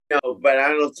know, but I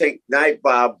don't think Night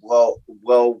Bob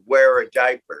will wear a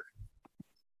diaper.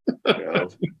 You know?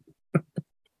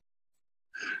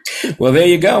 Well, there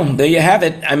you go. There you have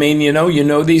it. I mean, you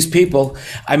know these people.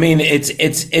 I mean,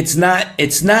 it's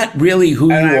not really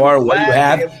who And you I'm are, what you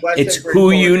glad have. it wasn't It's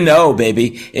who you recorded. know,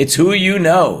 baby. It's who you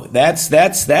know. That's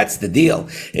the deal.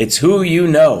 It's who you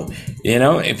know. You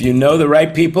know, if you know the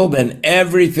right people, then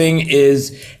everything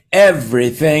is, hunky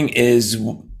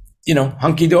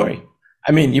dory.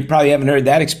 I mean, you probably haven't heard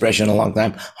that expression in a long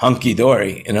time. Hunky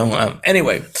dory,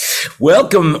 Anyway,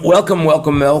 welcome,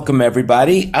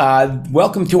 everybody.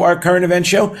 Welcome to our current event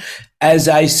show. As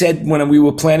I said when we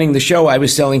were planning the show, I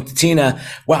was telling Tina,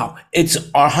 wow, it's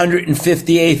our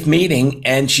 158th meeting.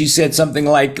 And she said something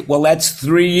like, well, that's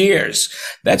 3 years.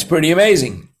 That's pretty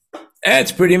amazing.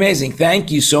 That's pretty amazing. Thank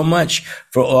you so much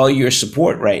for all your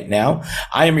support right now.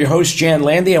 I am your host, Jan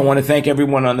Landy. I want to thank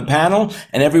everyone on the panel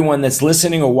and everyone that's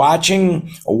listening or watching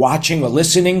or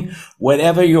listening,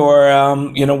 whatever your,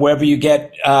 wherever you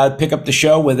get, pick up the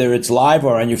show, whether it's live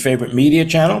or on your favorite media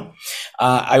channel.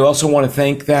 I also want to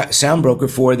thank that Soundbroker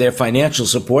for their financial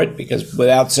support, because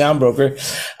without Soundbroker,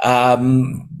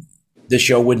 the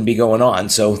show wouldn't be going on.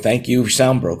 So thank you,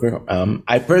 Soundbroker.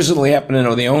 I personally happen to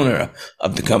know the owner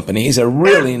of the company. He's a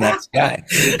really nice guy.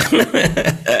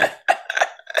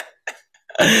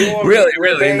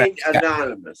 really nice guy.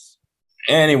 Anonymous.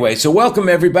 Anyway, so welcome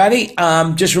everybody.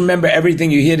 Just remember,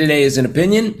 everything you hear today is an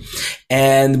opinion,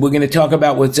 and we're going to talk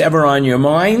about what's ever on your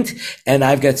mind. And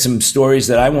I've got some stories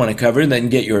that I want to cover, then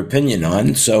get your opinion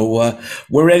on. So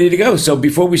we're ready to go. So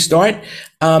before we start,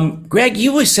 Greg,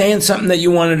 you were saying something that you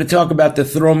wanted to talk about to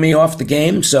throw me off the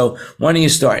game. So why don't you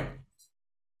start?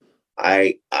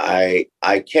 I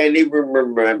can't even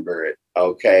remember it.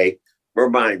 Okay,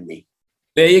 remind me.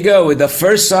 There you go, with the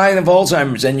first sign of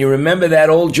Alzheimer's. And you remember that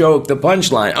old joke, the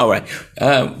punchline. All right.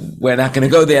 We're not going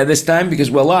to go there this time because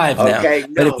we're live now. Okay,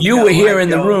 but if you were here in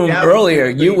the room earlier,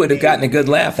 you would have gotten a good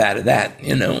laugh out of that,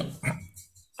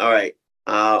 All right.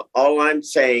 All I'm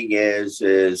saying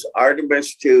is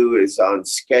Artemis 2 is on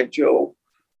schedule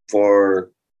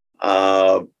for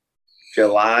July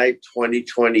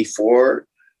 2024.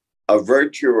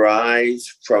 Avert your eyes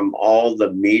from all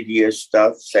the media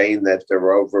stuff saying that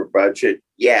they're over budget.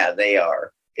 Yeah, they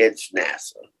are. It's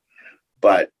NASA.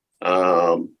 But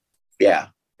they're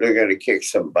going to kick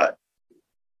some butt.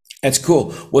 That's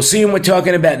cool. Well, seeing we're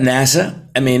talking about NASA,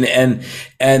 I mean, and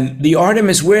the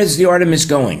Artemis, where's the Artemis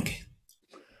going?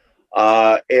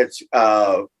 It's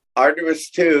Artemis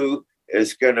 2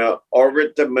 is going to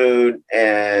orbit the moon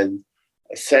and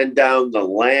send down the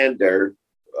lander,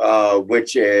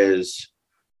 which is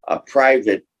a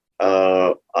private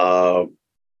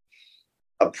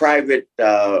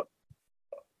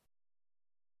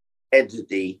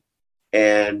entity,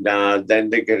 and then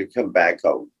they're going to come back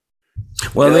home.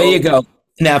 Well, there you go.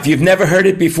 Now, if you've never heard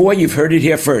it before, you've heard it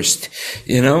here first.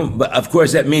 But of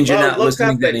course, that means you're not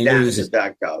listening to any news.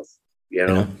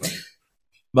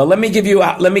 But let me give you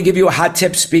a hot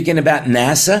tip. Speaking about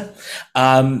NASA,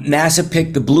 NASA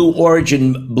picked the Blue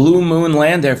Origin Blue Moon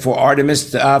lander for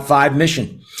Artemis 5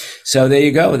 mission. So there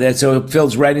you go. So it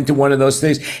fills right into one of those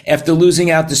things. After losing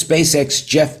out to SpaceX,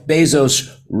 Jeff Bezos'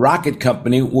 rocket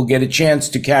company will get a chance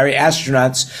to carry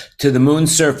astronauts to the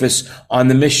moon's surface on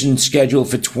the mission scheduled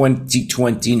for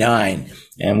 2029.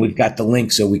 And we've got the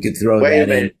link, so we could throw that in. Wait a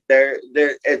minute.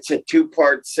 It's a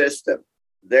 2-part system.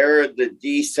 They're the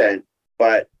descent,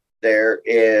 but there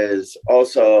is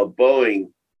also a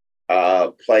Boeing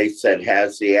place that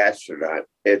has the astronaut.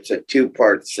 It's a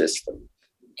 2-part system.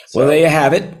 So. Well, there you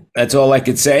have it. That's all I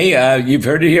could say. You've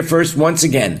heard it here first once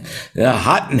again.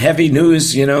 Hot and heavy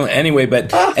news, Anyway,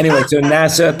 so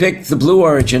NASA picked the Blue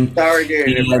Origin.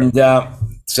 Sorry, and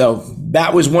so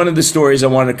that was one of the stories I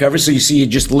wanted to cover. So you see, you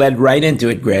just led right into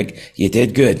it, Greg. You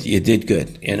did good.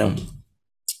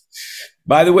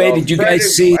 By the way, did you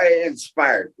guys see? It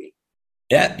inspired me.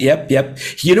 Yep.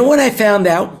 You know what I found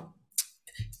out?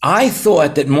 I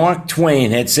thought that Mark Twain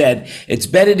had said, it's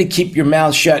better to keep your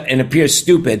mouth shut and appear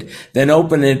stupid than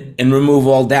open it and remove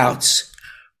all doubts.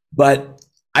 But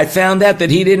I found out that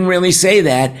he didn't really say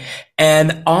that.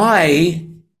 And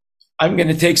I'm going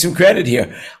to take some credit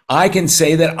here. I can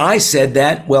say that I said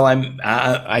that. Well,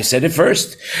 I said it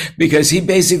first, because he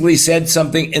basically said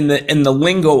something in the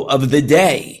lingo of the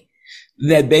day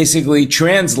that basically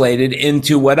translated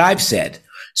into what I've said.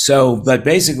 So, but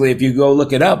basically, if you go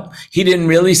look it up, he didn't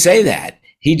really say that.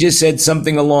 He just said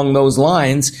something along those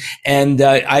lines, and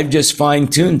I've just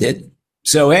fine-tuned it.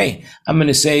 So, hey, I'm going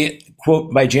to say,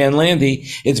 quote by Jan Landy,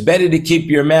 it's better to keep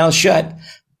your mouth shut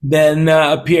than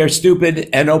appear stupid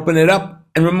and open it up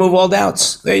and remove all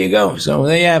doubts. There you go. So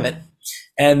there you have it.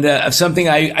 And something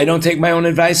I don't take my own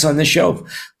advice on this show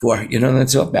for.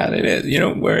 That's all about it.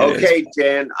 Where it is. Okay,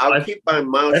 Jan, I'll keep my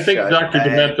mouth shut. I think Dr.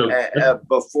 Demento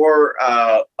before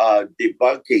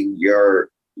debunking your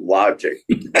logic.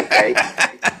 Okay,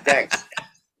 next.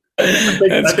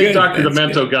 I think Dr.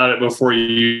 Demento got it before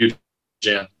you,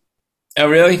 Jan. Oh,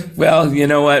 really? Well, you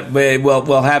know what?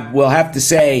 We'll have to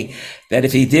say that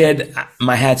if he did,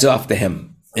 my hat's off to him.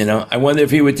 I wonder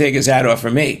if he would take his hat off for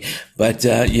me, but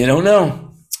you don't know.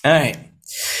 All right.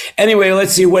 Anyway,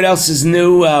 let's see what else is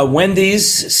new. Wendy's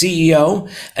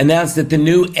CEO announced that the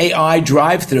new AI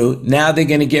drive-through, now they're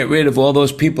going to get rid of all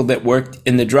those people that worked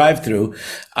in the drive-through,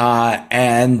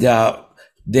 and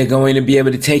they're going to be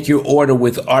able to take your order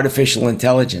with artificial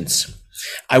intelligence.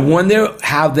 I wonder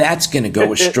how that's going to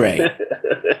go astray.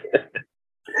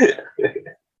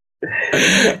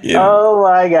 Oh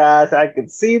my gosh, I can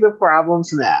see the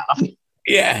problems now.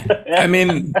 Yeah, I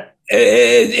mean,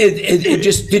 it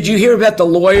just. Did you hear about the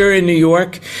lawyer in New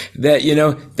York that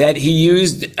that he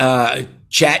used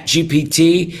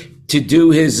ChatGPT to do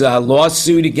his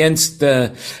lawsuit against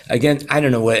I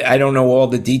don't know all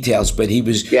the details, but he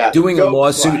was doing a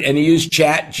lawsuit and he used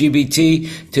ChatGPT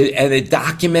and it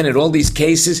documented all these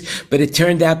cases, but it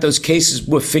turned out those cases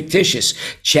were fictitious.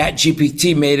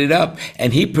 ChatGPT made it up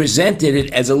and he presented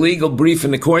it as a legal brief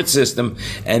in the court system,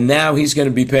 and now he's going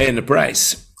to be paying the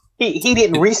price. He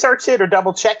didn't research it or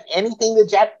double check anything that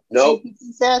ChatGPT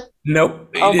said? Nope.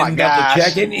 He didn't double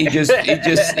check it. He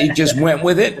just went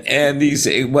with it. And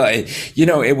it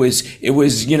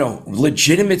was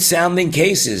legitimate sounding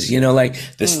cases,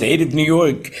 like the state of New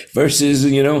York versus,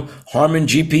 Harmon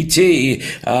GPT,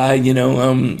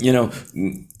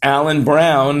 Alan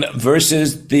Brown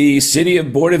versus the City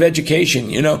of Board of Education,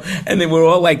 and they were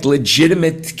all like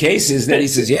legitimate cases that he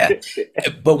says, yeah.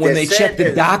 But when they checked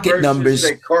the docket numbers,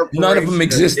 none of them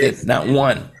existed, not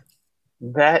one.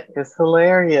 That is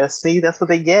hilarious. See, that's what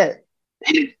they get.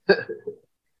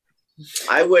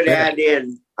 I would add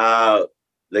in the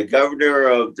governor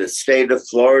of the state of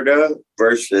Florida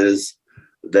versus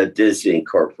the Disney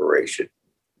Corporation.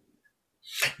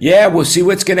 Yeah, we'll see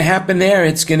what's going to happen there.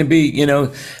 It's going to be,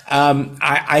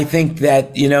 I think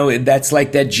that, that's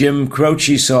like that Jim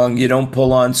Croce song, you don't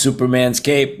pull on Superman's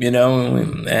cape, and,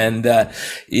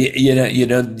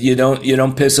 you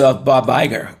don't piss off Bob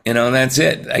Iger, that's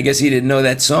it. I guess he didn't know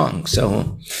that song.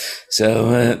 So,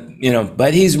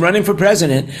 but he's running for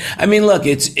president. I mean, look,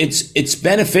 it's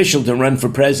beneficial to run for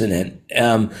president,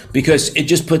 because it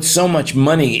just puts so much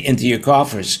money into your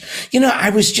coffers. I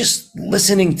was just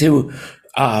listening to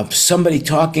somebody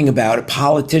talking about a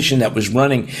politician that was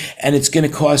running, and it's going to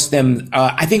cost them,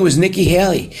 I think it was Nikki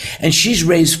Haley, and she's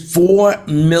raised $4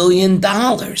 million.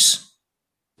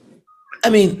 I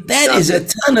mean, that is a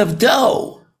ton of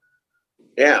dough.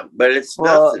 Yeah, but it's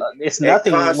nothing. It's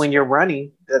nothing when you're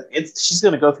running. She's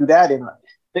going to go through that in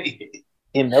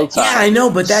no time. Yeah, I know,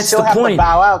 but that's the point. She'll have to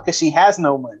bow out because she has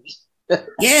no money.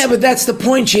 Yeah, but that's the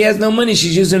point. She has no money.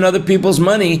 She's using other people's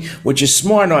money, which is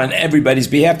smart on everybody's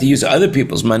behalf to use other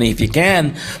people's money if you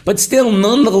can. But still,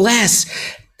 nonetheless,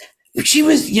 she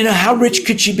was, how rich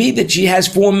could she be that she has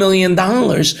 $4 million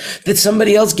that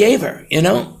somebody else gave her?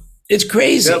 It's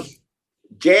crazy. So,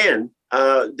 Jan,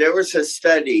 there was a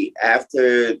study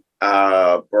after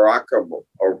Barack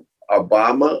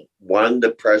Obama won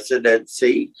the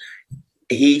presidency.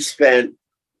 He spent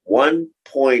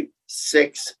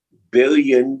 $1.6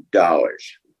 billion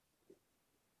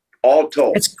all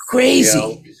told. It's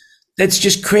crazy. That's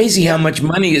just crazy how much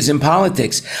money is in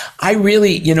politics. I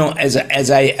really, as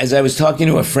I was talking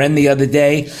to a friend the other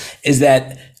day, is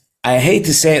that I hate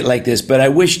to say it like this, but I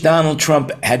wish Donald Trump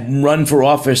had run for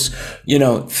office,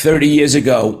 30 years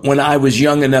ago when I was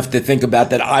young enough to think about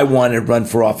that I wanted to run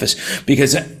for office,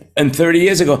 because and 30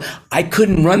 years ago, I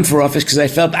couldn't run for office because I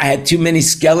felt I had too many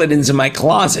skeletons in my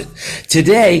closet.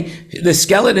 Today, the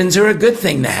skeletons are a good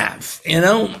thing to have,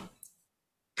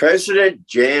 President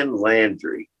Jan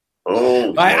Landry.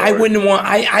 Oh, I wouldn't want.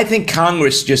 I think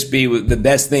Congress just be the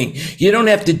best thing. You don't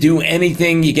have to do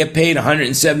anything. You get paid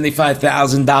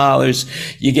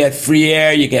 $175,000. You get free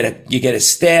air. You get a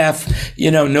staff.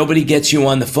 Nobody gets you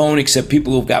on the phone except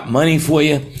people who've got money for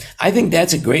you. I think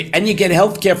that's and you get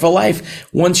health care for life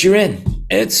once you're in.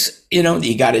 It's you don't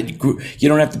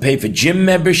have to pay for gym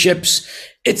memberships.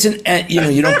 It's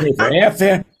you don't pay for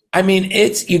airfare. I mean,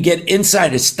 you get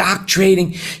insider stock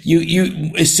trading.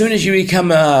 You as soon as you become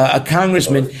a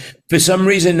congressman, for some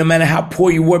reason, no matter how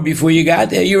poor you were before you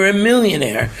got there, you're a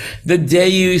millionaire the day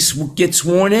you get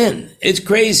sworn in. It's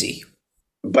crazy.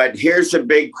 But here's a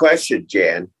big question,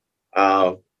 Jan.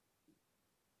 What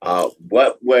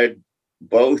would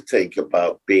Bo think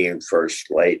about being first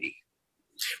lady?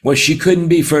 Well, she couldn't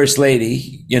be first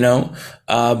lady,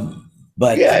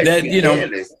 but Yeah,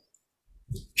 that,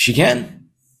 she can.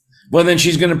 Well, then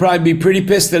she's going to probably be pretty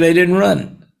pissed that I didn't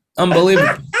run.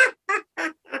 Unbelievable.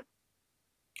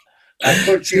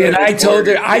 And I told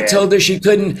her she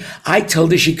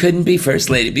couldn't be first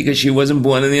lady because she wasn't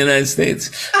born in the United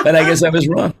States. But I guess I was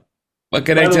wrong. What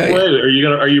could I tell you?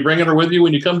 Are you bringing her with you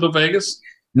when you come to Vegas?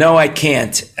 No, I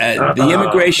can't. The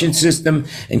immigration system,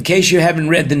 in case you haven't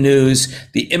read the news,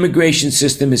 the immigration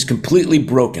system is completely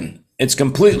broken. It's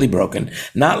completely broken.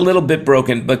 Not a little bit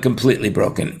broken, but completely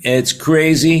broken. It's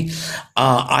crazy.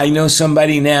 I know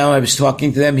somebody now, I was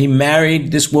talking to them. He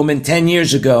married this woman 10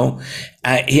 years ago.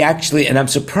 He actually, and I'm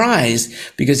surprised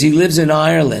because he lives in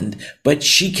Ireland, but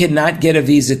she cannot get a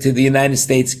visa to the United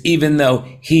States, even though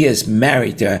he is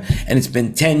married to her. And it's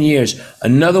been 10 years.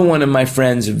 Another one of my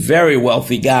friends, a very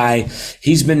wealthy guy,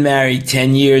 he's been married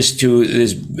 10 years to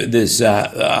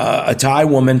a Thai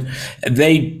woman.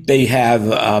 They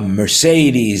have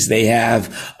Mercedes. They have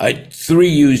 3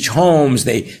 huge homes.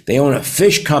 They own a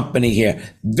fish company here.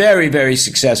 Very, very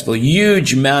successful,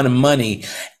 huge amount of money.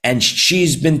 And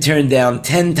she's been turned down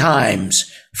 10 times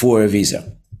for a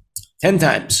visa. 10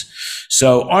 times.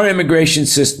 So our immigration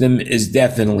system is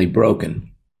definitely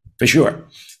broken, for sure.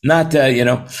 Not,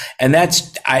 and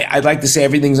that's, I'd like to say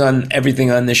everything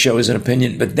on this show is an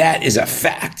opinion, but that is a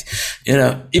fact,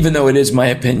 even though it is my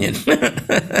opinion.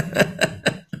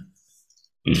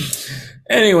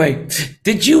 Anyway,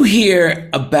 did you hear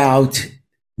about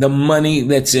the money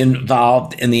that's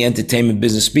involved in the entertainment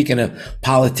business? Speaking of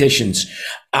politicians,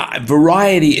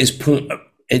 Variety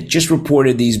it just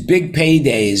reported these big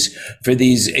paydays for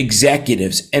these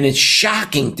executives. And it's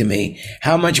shocking to me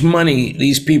how much money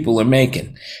these people are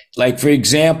making. Like, for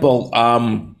example,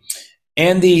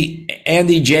 Andy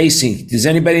Jassy. Does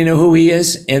anybody know who he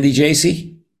is? Andy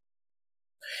Jassy?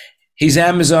 He's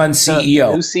Amazon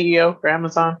CEO. New CEO for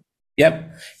Amazon?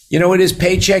 Yep. You know what his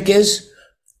paycheck is?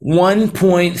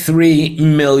 $1.3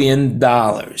 million.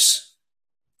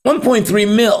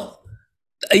 1.3 mil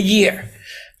a year.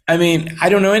 I mean, I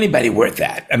don't know anybody worth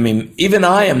that. I mean, even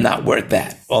I am not worth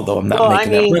that, although I'm not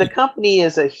making that money. The company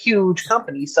is a huge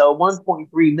company, so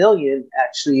 1.3 million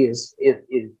actually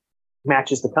it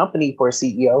matches the company for a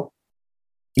CEO.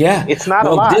 Yeah. It's not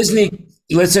a lot. Disney,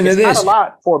 listen to this. It's not a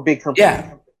lot for a big company.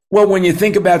 Yeah. Well, when you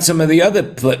think about some of the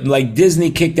other, like Disney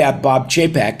kicked out Bob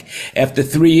Chapek after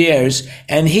 3 years,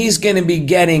 and he's going to be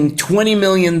getting $20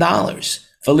 million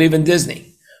for leaving Disney.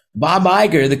 Bob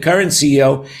Iger, the current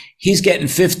CEO, he's getting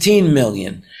 $15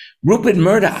 million. Rupert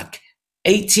Murdoch,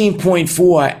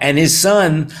 18.4, and his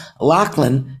son,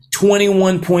 Lachlan,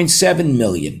 21.7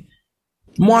 million.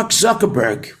 Mark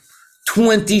Zuckerberg,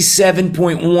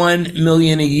 27.1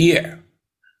 million a year.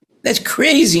 That's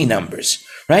crazy numbers,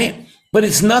 right? But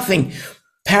it's nothing.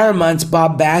 Paramount's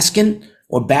Bob Bakish,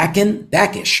 Bob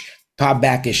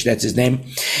Bakish, that's his name.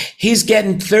 He's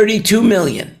getting 32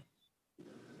 million.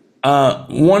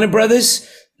 Warner Brothers,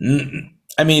 Bob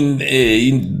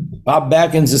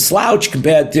Bakin's a slouch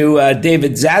compared to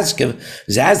David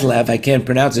Zaslav. I can't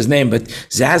pronounce his name, but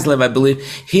Zaslav, I believe,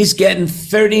 he's getting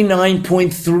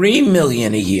 39.3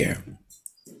 million a year.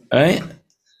 All right?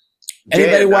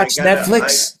 Anybody watch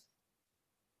Netflix?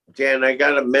 Dan, I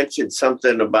got to mention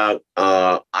something about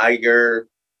Iger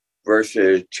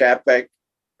versus Chapek.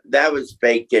 That was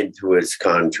baked into his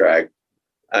contract.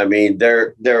 I mean,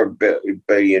 they're a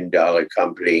billion-dollar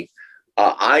company.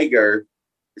 Iger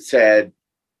said,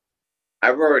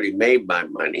 "I've already made my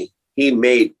money." He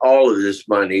made all of this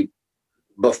money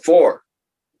before.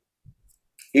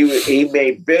 He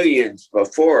made billions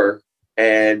before,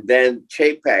 and then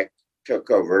Chapek took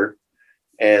over.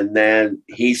 And then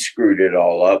he screwed it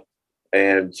all up.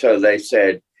 And so they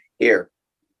said, "Here,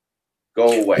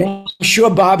 go away." Well, I'm sure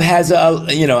Bob has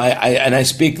I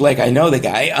speak like I know the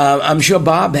guy. I'm sure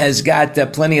Bob has got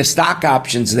plenty of stock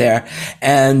options there.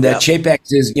 And Chapek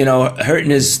is,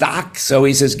 hurting his stock. So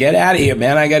he says, "Get out of here,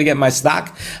 man. I got to get my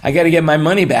stock. I got to get my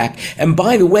money back." And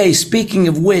by the way, speaking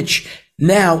of which,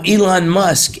 now Elon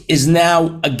Musk is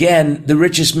now again the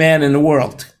richest man in the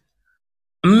world.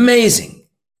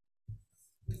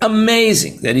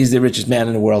 Amazing that he's the richest man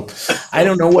in the world. I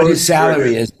don't know what his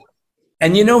salary is.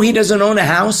 And he doesn't own a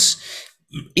house.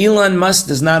 Elon Musk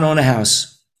does not own a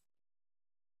house.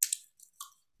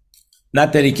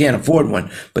 Not that he can't afford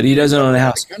one, but he doesn't own a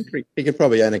house. He could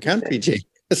probably own a country,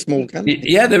 a small country.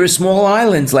 Yeah, there are small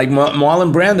islands. Like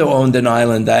Marlon Brando owned an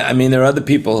island. I mean, there are other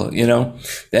people,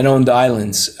 that owned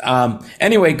islands.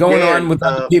 Anyway, going on with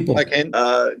other people.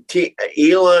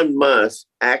 Elon Musk,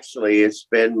 actually, it's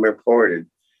been reported,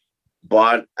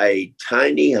 bought a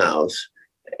tiny house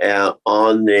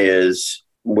on his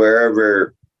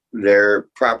wherever their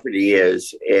property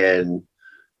is in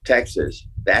Texas.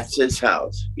 That's his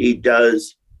house. He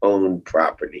does own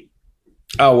property.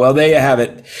 Oh, well, there you have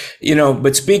it.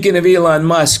 But speaking of Elon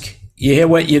Musk, you hear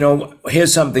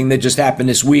here's something that just happened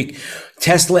this week.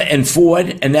 Tesla and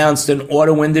Ford announced an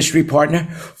auto industry partner.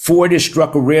 Ford has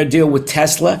struck a rare deal with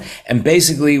Tesla, and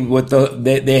basically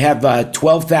they have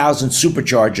 12,000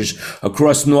 superchargers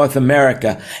across North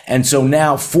America. And so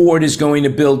now Ford is going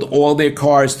to build all their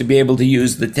cars to be able to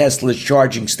use the Tesla's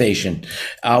charging station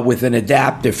with an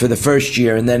adapter for the first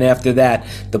year. And then after that,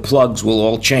 the plugs will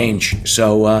all change.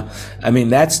 So,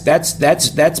 that's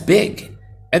big.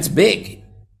 That's big.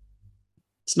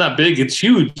 It's not big. It's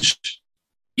huge.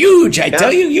 Huge, I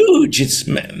tell you, huge. It's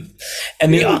and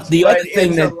the other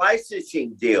thing it's a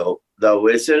licensing deal, though,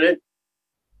 isn't it?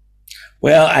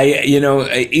 Well,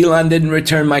 Elon didn't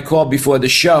return my call before the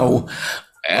show.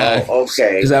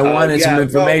 Okay, because I wanted some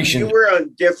information. You were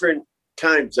on different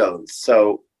time zones,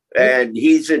 so and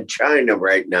he's in China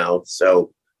right now,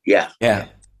 so yeah.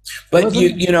 But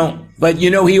he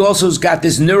also's got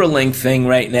this Neuralink thing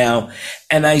right now,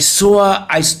 and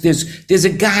there's a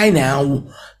guy now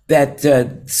that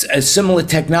a similar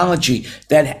technology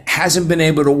that hasn't been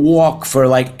able to walk for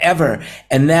like ever,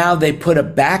 and now they put a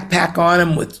backpack on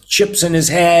him with chips in his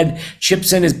head,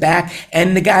 chips in his back,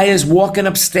 and the guy is walking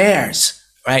upstairs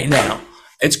right now.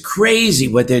 It's crazy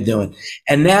what they're doing.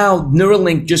 And now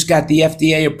Neuralink just got the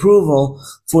FDA approval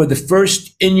for the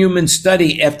first inhuman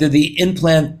study after the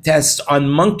implant tests on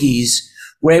monkeys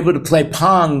were able to play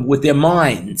Pong with their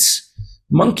minds.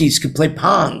 Monkeys could play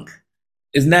Pong.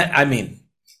 Isn't that,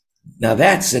 now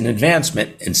that's an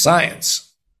advancement in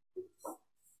science.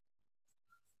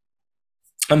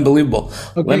 Unbelievable.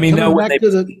 Okay, let me know back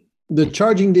to the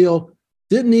charging deal.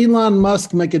 Didn't Elon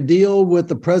Musk make a deal with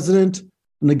the president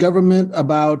and the government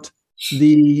about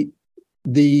the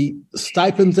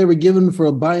stipends they were given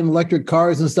for buying electric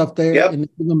cars and stuff there? Yep. And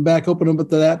give them back, open up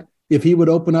to that if he would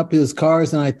open up his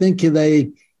cars. And I think they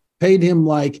paid him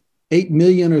like $8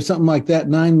 million or something like that,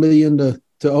 $9 million to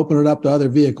open it up to other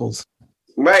vehicles.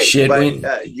 Right,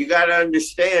 but you got to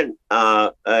understand,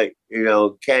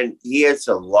 Ken, he has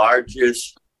the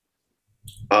largest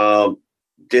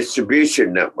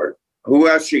distribution network. Who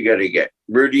else you going to get?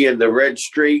 Rudy and the Red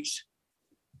Streaks?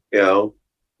 The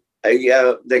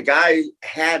guy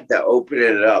had to open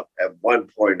it up at one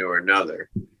point or another.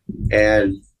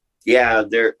 And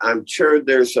I'm sure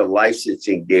there's a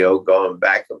licensing deal going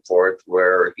back and forth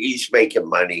where he's making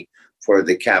money for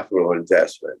the capital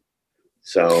investment.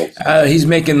 So he's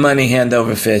making money hand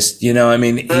over fist. He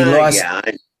lost.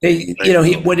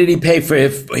 What did he pay for?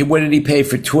 What did he pay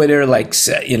for Twitter? Like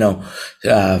 60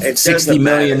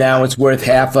 million now, it's worth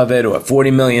half of it, or 40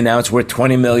 million now, it's worth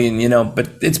 20 million. But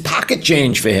it's pocket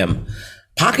change for him.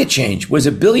 Pocket change. Was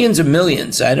it billions or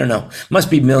millions? I don't know.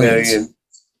 Must be millions.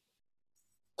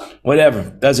 Whatever,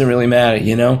 doesn't really matter,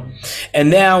 And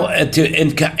now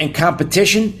in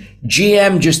competition,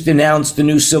 GM just announced the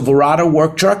new Silverado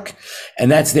work truck,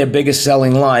 and that's their biggest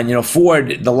selling line.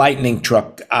 Ford, the Lightning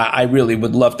truck, I really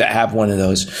would love to have one of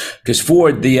those, because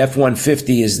Ford, the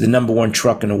F-150 is the number one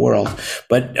truck in the world,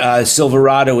 but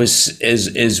Silverado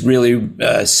is really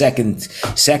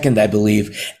second, I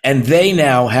believe, and they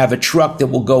now have a truck that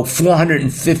will go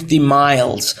 450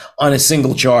 miles on a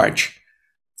single charge.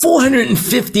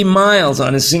 450 miles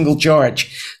on a single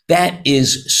charge. That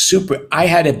is super. I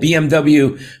had a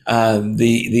BMW,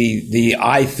 the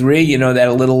i3,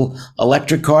 that little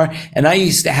electric car, and I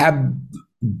used to have,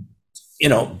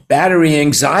 battery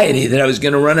anxiety that I was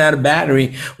going to run out of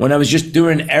battery when I was just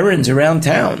doing errands around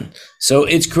town. So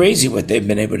it's crazy what they've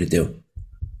been able to do.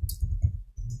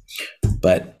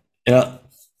 But,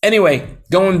 anyway,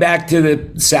 going back to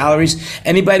the salaries,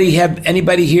 anybody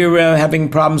here having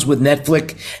problems with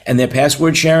Netflix and their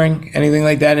password sharing? Anything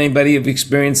like that? Anybody have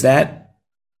experienced that?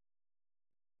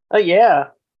 Yeah.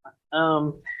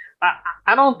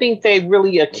 I don't think they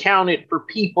really accounted for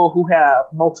people who have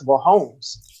multiple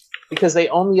homes, because they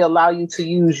only allow you to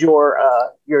use your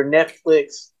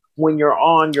Netflix when you're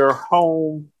on your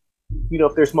home.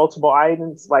 If there's multiple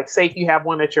items, like say if you have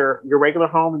one at your regular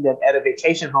home and then at a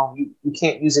vacation home, you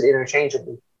can't use it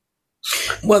interchangeably.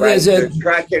 Well, right. They're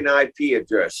tracking IP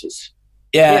addresses.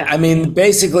 Yeah,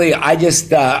 basically, I just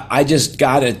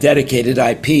got a dedicated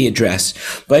IP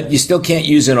address, but you still can't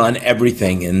use it on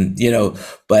everything, and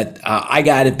but I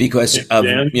got it because of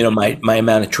my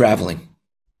amount of traveling.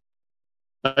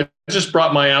 I just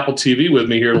brought my Apple TV with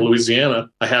me here to Louisiana.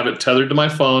 I have it tethered to my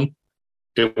phone.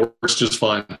 It works just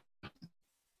fine.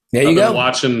 There you go. I've been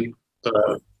watching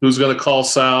Who's Going to Call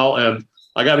Sal, and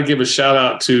I got to give a shout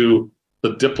out to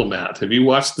The Diplomat. Have you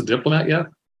watched The Diplomat yet?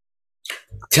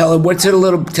 Tell us a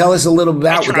little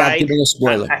about without tried. giving a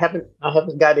spoiler. I haven't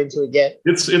got into it yet.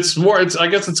 It's more. I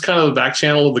guess it's kind of the back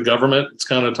channel of the government. It's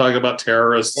kind of talking about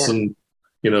terrorists and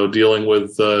dealing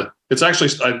with. It's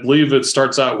actually, I believe, it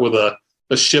starts out with a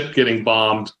ship getting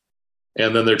bombed,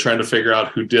 and then they're trying to figure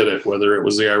out who did it, whether it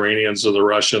was the Iranians or the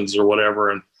Russians or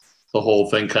whatever, and the whole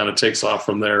thing kind of takes off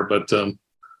from there. But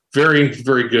very,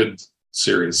 very good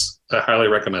series. I highly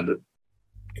recommend it.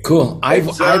 Cool.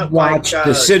 I've watched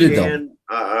The Citadel. Dan,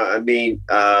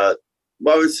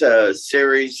 what was the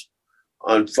series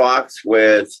on Fox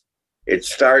with? It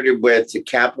started with the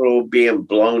Capitol being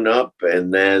blown up,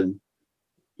 and then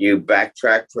you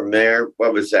backtrack from there.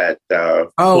 What was that?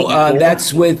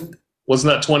 That's with.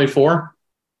 Wasn't that 24?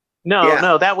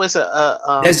 No, that was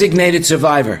a Designated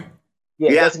Survivor.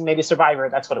 Designated Survivor.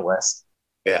 That's what it was.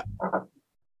 Yeah.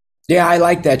 Yeah, I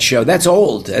like that show. That's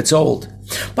old.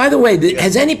 By the way,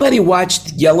 has anybody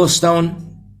watched Yellowstone?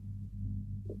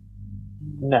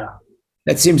 No.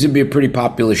 That seems to be a pretty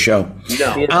popular show.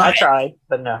 No. I tried,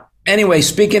 but no. Anyway,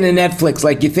 speaking of Netflix,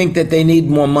 like you think that they need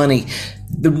more money.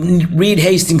 Reed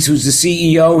Hastings, who's the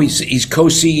CEO, he's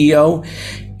co-CEO.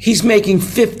 He's making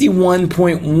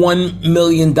 $51.1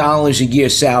 million a year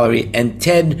salary. And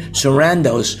Ted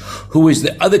Sarandos, who is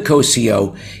the other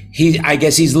co-CEO, I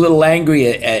guess he's a little angry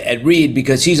at Reed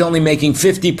because he's only making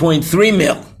 $50.3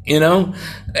 million.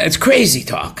 That's crazy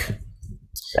talk.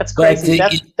 That's crazy.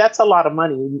 That's a lot of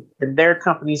money. And their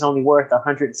company's only worth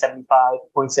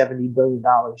 $175.70 billion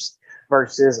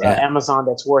versus Amazon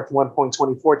that's worth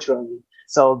 $1.24 trillion.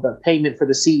 So the payment for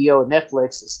the CEO of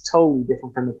Netflix is totally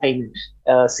different from the payment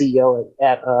CEO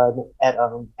at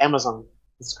Amazon.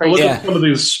 It's crazy. Look at some of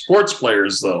these sports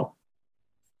players, though.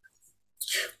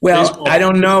 Well, Baseball. I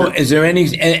don't know. Is there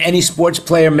any sports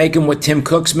player making what Tim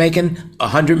Cook's making?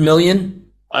 $100 million?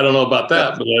 I don't know about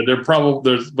that, but they're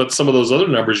probably but some of those other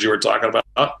numbers you were talking about,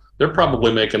 they're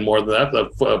probably making more than that.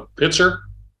 A pitcher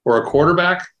or a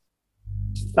quarterback.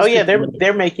 Oh yeah,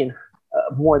 they're making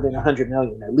more than 100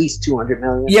 million, at least 200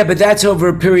 million. Yeah, but that's over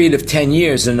a period of 10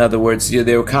 years. In other words,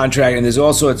 they were contracting. There's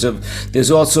all sorts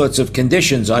of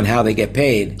conditions on how they get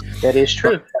paid. That is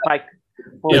true. But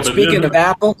speaking of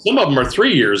Apple, some of them are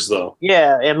 3 years though.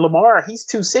 Yeah, and Lamar, he's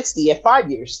 260 at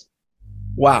 5 years.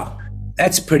 Wow,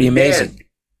 that's pretty amazing.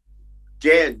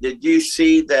 Jan, did you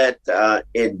see that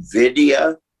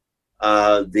NVIDIA,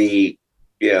 the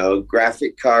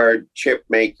graphic card chip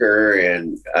maker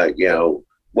and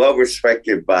well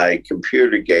respected by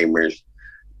computer gamers,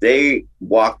 they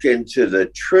walked into the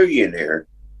trillionaire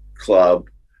club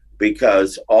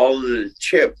because all of the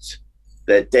chips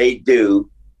that they do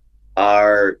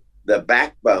are the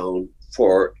backbone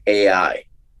for AI.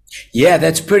 Yeah,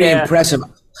 that's pretty impressive.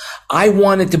 I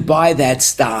wanted to buy that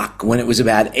stock when it was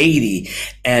about 80,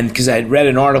 and because I had read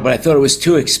an article, but I thought it was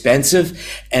too expensive.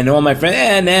 And all my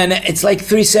friends, and it's like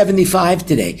 $375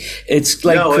 today. It's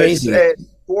like crazy. It's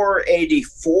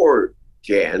 $484,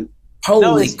 Jan.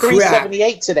 Holy it's crap!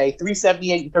 $378 today.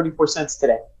 $378.34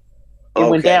 today. It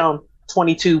went down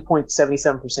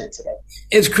 22.77% today.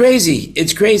 It's crazy.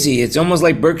 It's almost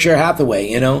like Berkshire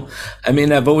Hathaway, I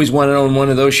mean, I've always wanted to own one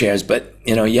of those shares, but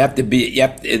you have to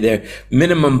their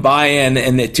minimum buy-in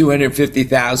and they're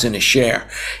 $250,000 a share.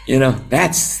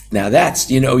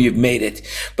 That's you've made it.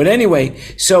 But anyway,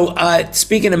 so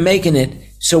speaking of making it,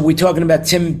 so we're talking about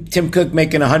Tim Cook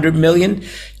making $100 million.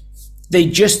 They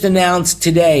just announced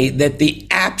today that the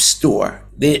App Store,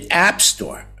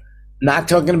 not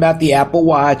talking about the Apple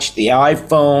Watch, the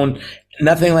iPhone,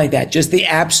 nothing like that. Just the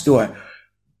App Store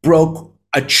broke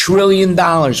 $1 trillion,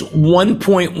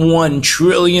 $1.1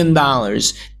 trillion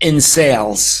in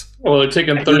sales. Well, they're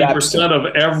taking 30%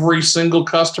 of every single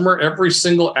customer, every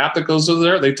single app that goes over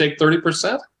there. They take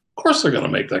 30%. Of course, they're going to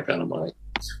make that kind of money.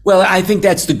 Well, I think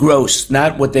that's the gross,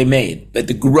 not what they made, but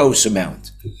the gross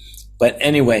amount. But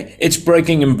anyway, it's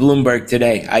breaking in Bloomberg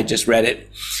today. I just read it.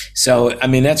 So, I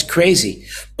mean, that's crazy.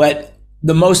 But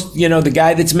the most, the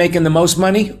guy that's making the most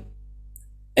money,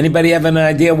 anybody have an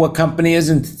idea what company is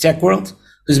in the tech world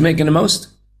who's making the most?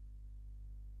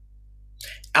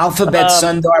 Alphabet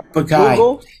Sundar Pichai.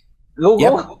 Google?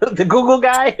 Yep. The Google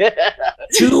guy?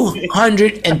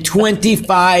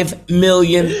 $225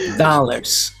 million.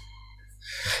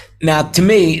 Now, to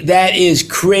me, that is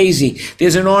crazy.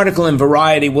 There's an article in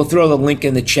Variety. We'll throw the link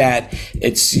in the chat.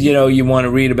 It's, you want to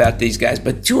read about these guys,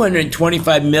 but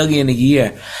 $225 million a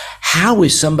year. How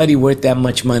is somebody worth that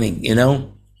much money, What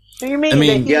do you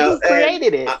mean? He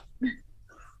created it.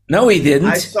 No, he didn't.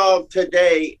 I saw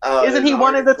today. Isn't he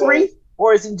one of the three?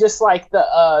 or is he just like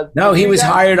the? No, he was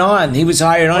hired on. He was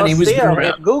hired on. Well, He was. still,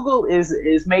 if Google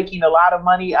is making a lot of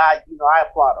money, I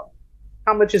applaud him.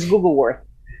 How much is Google worth?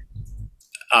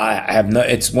 I have no.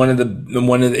 It's one of the.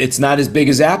 It's not as big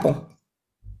as Apple.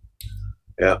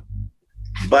 Yeah,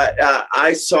 but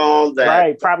I saw that.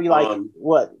 Right, probably like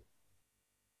what?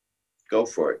 Go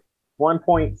for it.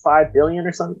 1.5 billion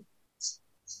or something.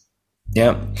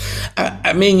 Yeah.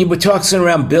 I mean, you were talking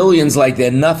around billions like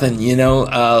they're nothing, you know.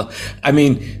 I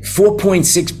mean,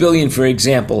 4.6 billion, for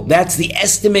example. That's the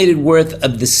estimated worth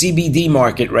of the CBD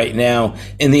market right now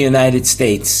in the United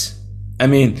States. I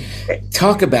mean,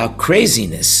 talk about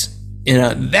craziness. You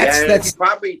know, that's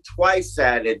probably twice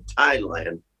that in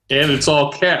Thailand. And it's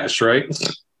all cash, right?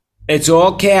 It's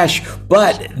all cash,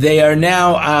 but they are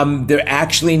now, they're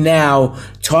actually now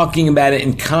talking about it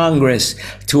in Congress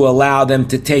to allow them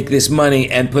to take this money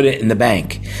and put it in the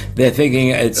bank. They're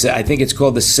thinking I think it's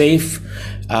called the Safe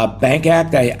Bank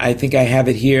Act. I think I have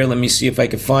it here. Let me see if I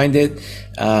can find it.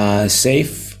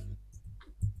 Safe.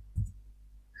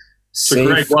 So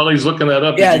Greg, while he's looking that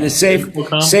up. Yeah, the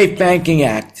Safe Banking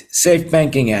Act. Safe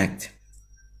Banking Act.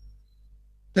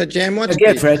 Jan, what's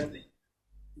Again, Fred.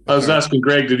 I was asking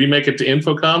Greg, did he make it to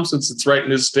Infocom since it's right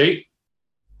in his state?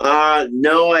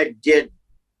 No, I did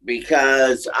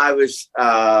because I was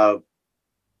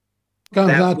Comes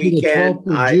that out to the weekend.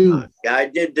 12th of June. I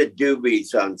did the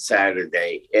Doobies on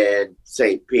Saturday in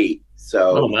St. Pete.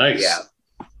 So nice. Yeah,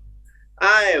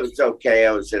 I was okay.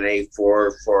 I was an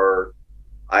A4 for.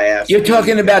 I asked. You're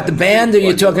talking about the band, or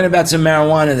you're talking about some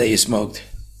marijuana that you smoked?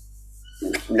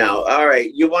 No, all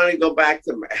right. You want to go back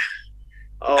to? We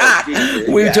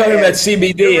were talking about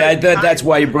CBD. I thought that's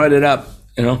why you brought it up.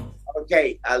 You know.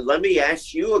 Okay, let me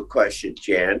ask you a question,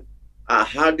 Jan.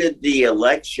 How did the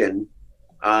election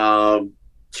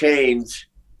change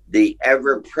the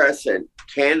ever-present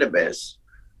cannabis?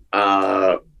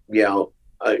 Thailand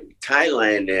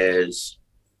is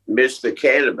Mr.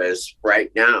 Cannabis right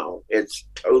now. It's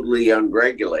totally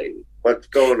unregulated. What's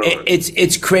going on?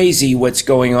 It's crazy what's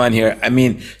going on here. I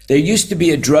mean, there used to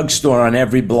be a drugstore on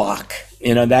every block.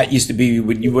 You know, that used to be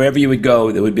wherever you would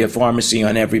go, there would be a pharmacy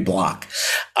on every block.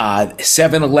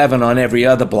 7-Eleven on every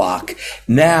other block.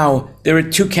 Now there are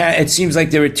it seems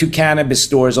like there are 2 cannabis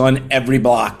stores on every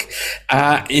block.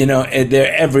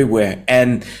 They're everywhere.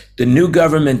 And the new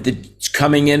government that's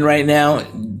coming in right now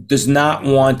does not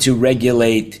want to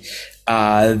regulate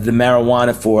the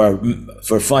marijuana for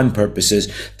fun purposes.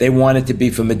 They want it to be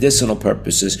for medicinal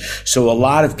purposes. So a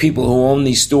lot of people who own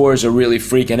these stores are really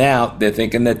freaking out. They're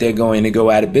thinking that they're going to go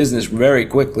out of business very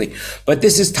quickly. But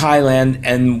this is Thailand,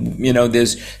 and you know,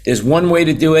 there's one way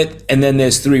to do it, and then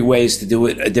there's 3 ways to do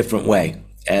it a different way.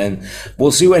 And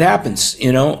we'll see what happens,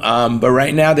 you know. But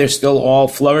right now they're still all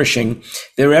flourishing.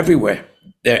 They're everywhere.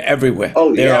 They're everywhere.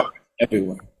 Oh, they're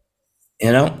everywhere.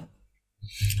 You know.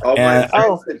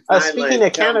 Speaking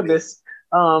of cannabis,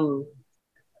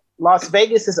 Las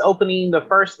Vegas is opening the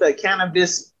first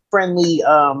cannabis-friendly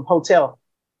hotel,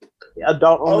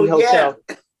 adult-only hotel.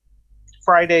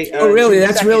 Friday. Oh, really?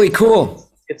 That's 2nd. really cool.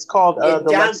 It's called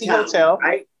the Lexi Hotel,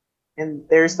 right? And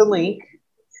there's the link.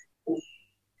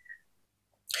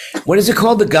 What is it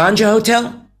called? The Ganja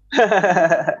Hotel?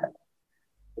 The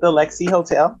Lexi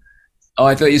Hotel. Oh,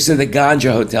 I thought you said the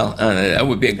Ganja Hotel. That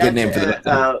would be a good name for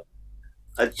that.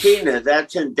 Tina,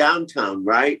 that's in downtown,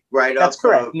 right? Right. That's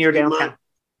correct. Near downtown.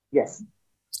 Yes.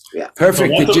 Yeah.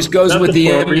 Perfect. It just goes with the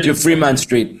image of Fremont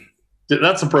Street.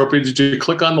 That's appropriate. Did you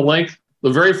click on the link? The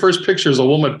very first picture is a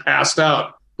woman passed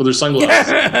out with her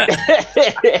sunglasses.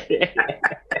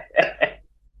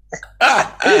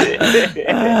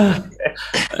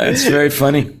 That's very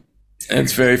funny.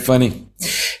 That's very funny.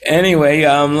 Anyway,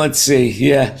 let's see.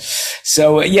 Yeah.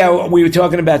 So, we were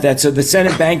talking about that. So the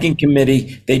Senate Banking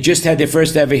Committee, they just had their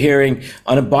first ever hearing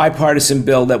on a bipartisan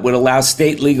bill that would allow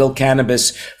state legal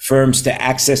cannabis firms to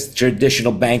access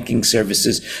traditional banking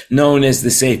services known as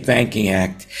the Safe Banking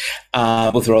Act.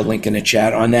 We'll throw a link in the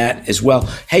chat on that as well.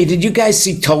 Hey, did you guys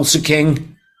see Tulsa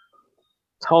King?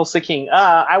 Tulsa King.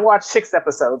 I watched 6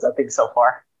 episodes, I think, so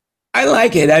far. I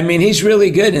like it. I mean, he's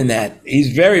really good in that.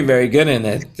 He's very, very good in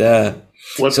it.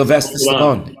 Sylvester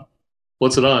Stallone.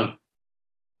 What's it on?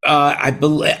 I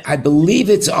believe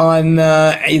it's on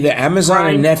either Amazon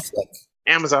Prime. or Netflix.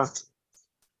 Amazon.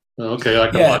 Okay, I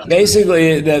can watch it.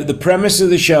 Basically, the premise of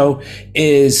the show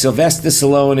is Sylvester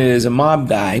Stallone is a mob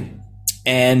guy,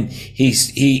 and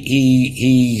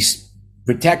he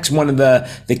protects one of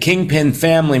the Kingpin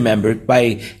family members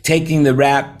by taking the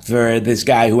rap for this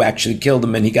guy who actually killed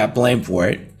him, and he got blamed for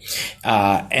it.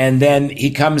 And then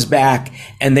he comes back,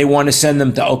 and they want to send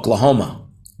him to Oklahoma.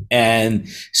 And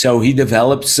so he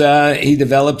develops a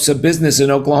business in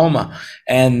Oklahoma,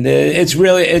 and it's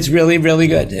really, really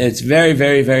good. It's very,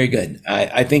 very, very good.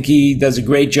 I think he does a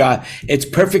great job. It's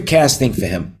perfect casting for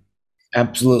him.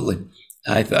 Absolutely.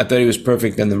 I thought he was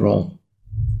perfect in the role.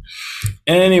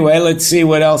 Anyway, let's see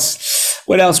what else.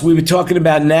 We were talking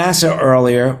about NASA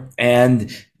earlier,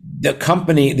 and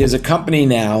there's a company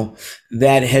now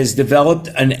that has developed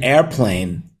an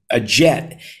airplane, a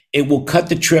jet. It will cut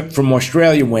the trip from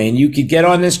Australia, Wayne. You could get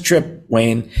on this trip,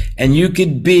 Wayne, and you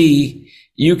could be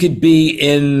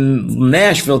in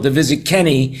Nashville to visit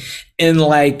Kenny in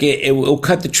it will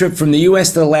cut the trip from the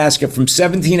U.S. to Alaska from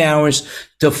 17 hours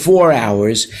to 4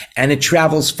 hours, and it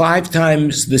travels 5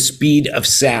 times the speed of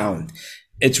sound.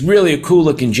 It's really a cool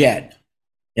looking jet.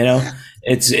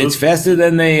 It's faster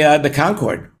than the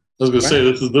Concorde. I was going to say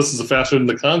this is faster than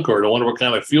the Concorde. I wonder what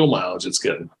kind of fuel mileage it's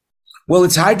getting. Well,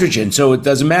 it's hydrogen, so it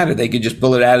doesn't matter. They could just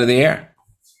pull it out of the air.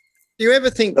 Do you ever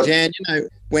think, Jan,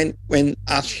 when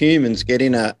us humans get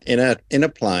in a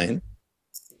plane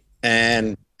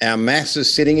and our mass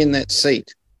is sitting in that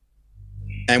seat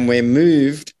and we're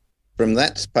moved from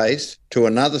that space to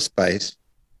another space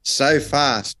so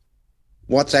fast,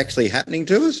 what's actually happening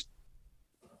to us?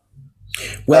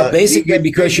 Well, basically,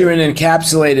 because you're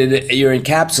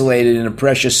encapsulated in a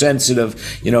pressure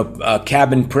sensitive,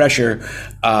 cabin pressure,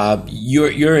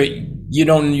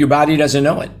 your body doesn't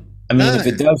know it. I mean, if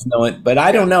it does know it, but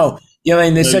I don't know.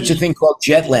 There's such a thing called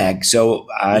jet lag. So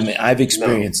I've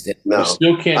experienced it. No. You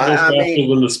still can't go faster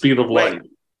than the speed of light.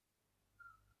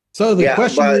 So the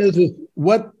question is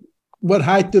what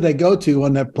height do they go to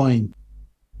on that plane?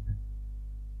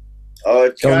 Oh,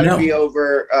 it's got to be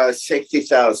over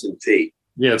 60,000 feet.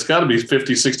 Yeah, it's got to be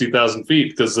 50, 60,000 feet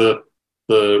because the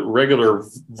regular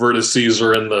vertices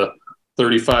are in the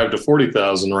 35 to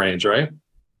 40,000 range, right?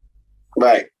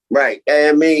 Right.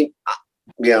 I mean,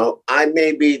 I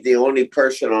may be the only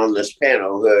person on this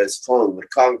panel who has flown the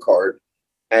Concorde.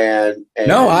 And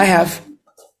no, I have.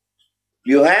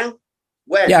 You have?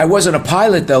 When? Yeah, I wasn't a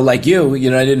pilot though, like you.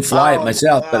 I didn't fly it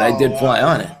myself, but I did fly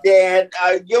on it. Dan,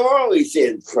 you're always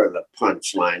in for the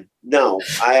punchline. No,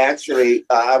 I actually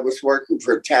I was working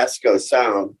for Tasco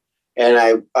Sound,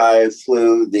 and I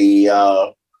flew the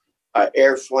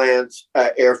Air France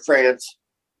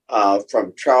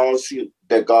from Charles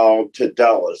de Gaulle to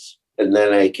Dulles, and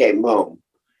then I came home,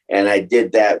 and I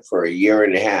did that for a year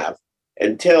and a half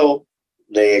until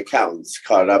the accountants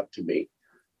caught up to me.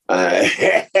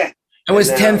 It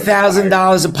was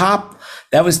 $10,000 a pop.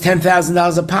 That was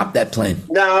 $10,000 a pop. That plane.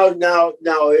 No.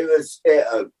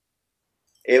 That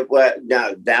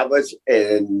was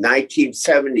in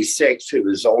 1976. It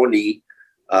was only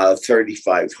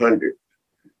 3,500.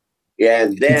 Yeah,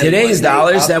 and then in today's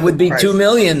dollars, that would be $2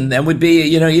 million. That would be,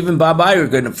 even Bob Iger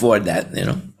couldn't afford that.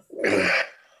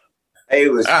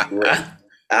 It was great.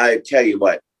 I tell you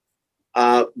what.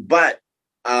 But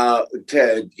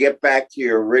to get back to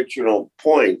your original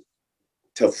point.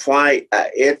 To fly,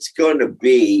 it's going to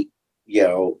be,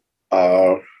 you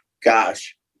want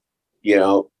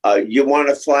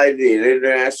to fly to the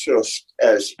International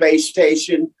Space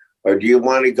Station, or do you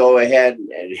want to go ahead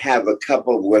and have a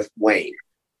couple with Wayne?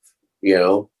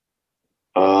 It's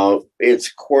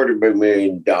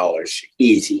 $250,000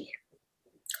 easy.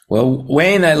 Well,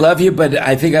 Wayne, I love you, but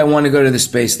I think I want to go to the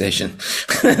space station.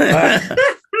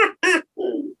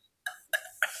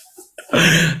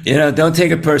 Don't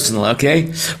take it personal,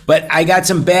 okay? But I got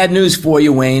some bad news for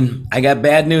you, Wayne. I got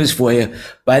bad news for you.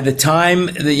 By the time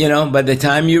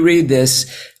you read this,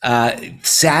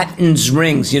 Saturn's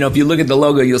rings, if you look at the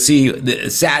logo, you'll see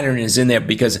Saturn is in there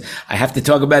because I have to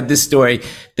talk about this story.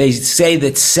 They say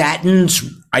that Saturn's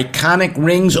iconic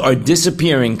rings are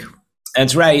disappearing.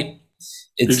 That's right.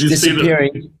 It's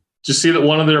disappearing. Did you see that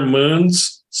one of their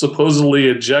moons supposedly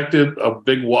ejected a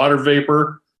big water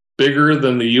vapor bigger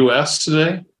than the U.S.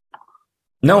 today?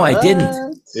 No, I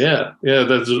didn't. Yeah.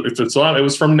 If it's on, it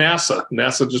was from NASA.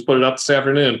 NASA just put it out this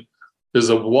afternoon. There's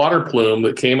a water plume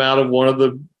that came out of one of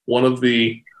the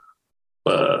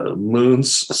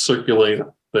moons circulating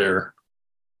there.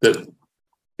 That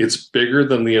it's bigger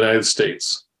than the United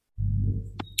States.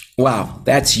 Wow,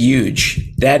 that's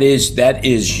huge. That is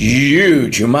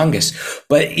huge, humongous.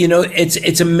 But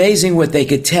it's amazing what they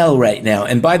could tell right now.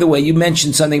 And by the way, you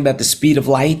mentioned something about the speed of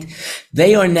light.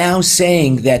 They are now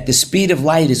saying that the speed of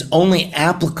light is only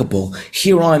applicable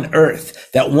here on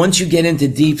Earth. That once you get into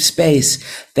deep space,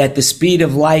 that the speed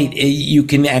of light, you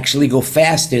can actually go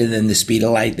faster than the speed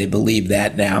of light. They believe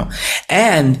that now.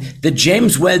 And the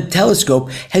James Webb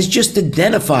Telescope has just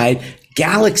identified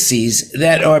galaxies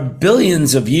that are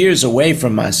billions of years away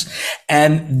from us,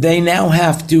 and they now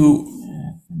have to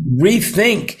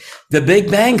rethink the Big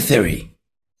Bang Theory,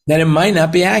 that it might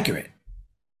not be accurate.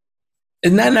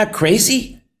 Isn't that not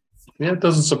crazy? Yeah, it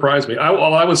doesn't surprise me.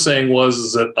 All I was saying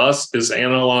is that us as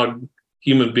analog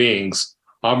human beings,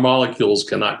 our molecules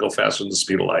cannot go faster than the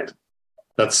speed of light.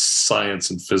 That's science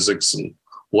and physics and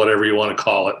whatever you want to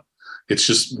call it. It's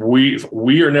just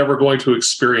we are never going to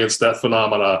experience that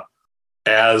phenomena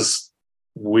as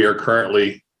we are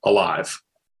currently alive.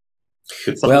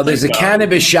 Well, there's a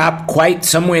cannabis shop quite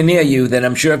somewhere near you that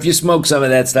I'm sure if you smoke some of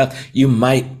that stuff, you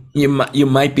might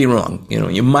be wrong. You know,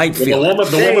 you might feel the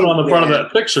woman on the front of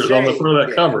that picture, on the front of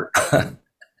that cover.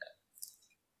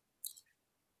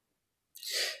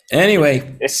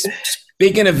 Anyway,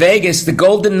 speaking of Vegas, the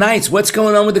Golden Knights. What's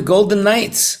going on with the Golden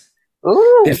Knights?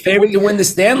 Ooh, they're favored to win the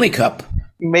Stanley Cup.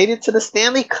 We made it to the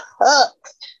Stanley Cup.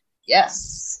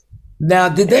 Yes. Now,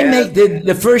 did they make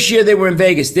the first year they were in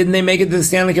Vegas? Didn't they make it to the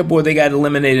Stanley Cup, or they got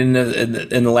eliminated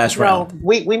in the last round? No,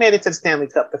 we made it to the Stanley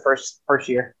Cup the first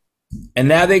year. And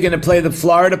now they're going to play the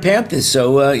Florida Panthers.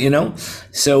 So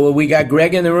so we got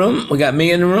Greg in the room, we got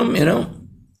me in the room. You know,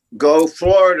 go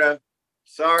Florida.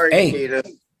 Sorry, Peter.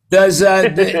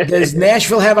 Does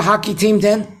Nashville have a hockey team,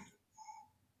 then?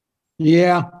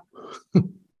 Yeah.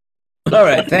 All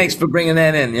right. Thanks for bringing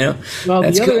that in. You know. Well,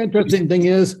 the other interesting thing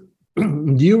is,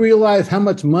 do you realize how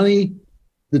much money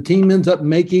the team ends up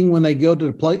making when they go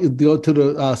to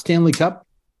the Stanley Cup?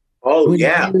 Oh,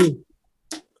 yeah.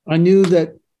 I knew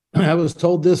that. I was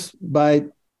told this by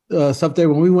stuff there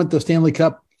when we went to Stanley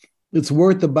Cup. It's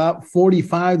worth about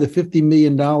 $45 to $50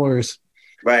 million.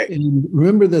 Right. And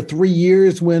remember the 3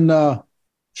 years when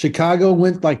Chicago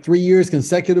went like 3 years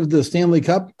consecutive to the Stanley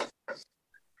Cup?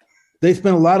 They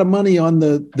spent a lot of money on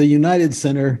the United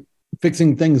Center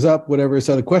fixing things up, whatever.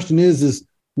 So the question is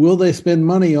will they spend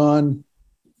money on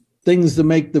things to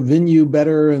make the venue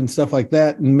better and stuff like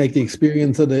that and make the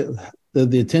experience of the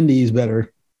attendees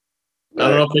better? I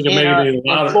don't know if they can make it any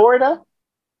louder. In Florida?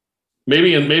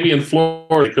 Maybe in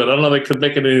Florida they could. I don't know if they could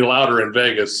make it any louder in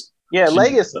Vegas. Yeah,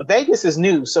 Vegas is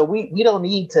new, so we don't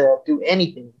need to do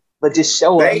anything but just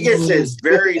show up. Vegas is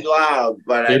very loud,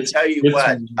 but I tell you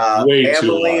what,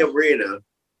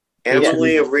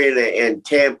 Emily Arena in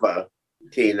Tampa,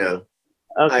 Tina.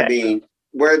 Okay. I mean,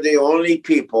 we're the only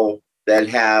people that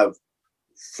have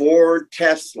 4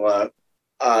 Tesla,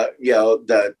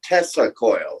 the Tesla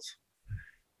coils.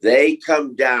 They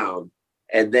come down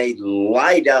and they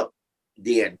light up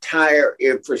the entire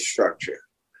infrastructure.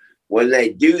 When they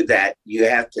do that, you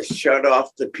have to shut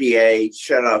off the PA,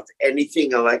 shut off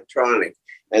anything electronic,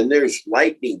 and there's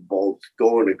lightning bolts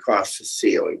going across the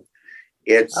ceiling.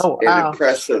 It's an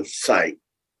impressive sight.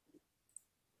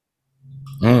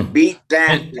 Beat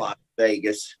that, Las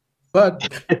Vegas.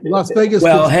 But Las Vegas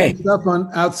stuff on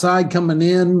outside coming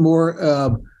in,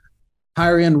 more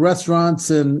higher end restaurants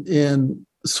and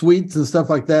suites and stuff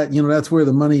like that. You know, that's where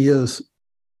the money is.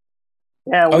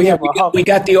 Yeah. We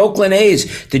got the Oakland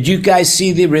A's. Did you guys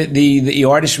see the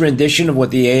artist rendition of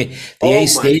what the A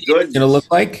stadium is going to look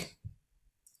like?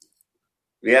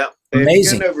 Yeah, amazing.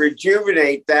 It's going to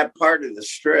rejuvenate that part of the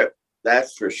strip.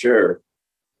 That's for sure.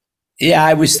 Yeah,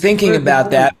 I was thinking about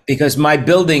that because my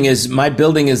building is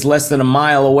less than a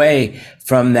mile away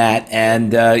from that,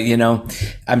 and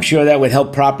I'm sure that would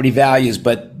help property values.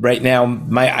 But right now,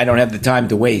 I don't have the time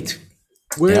to wait.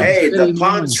 Hey, the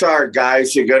Pawn Stars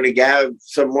guys are going to have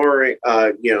some more,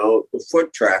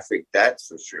 foot traffic. That's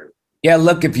for sure. Yeah,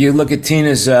 look, if you look at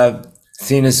Tina's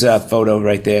photo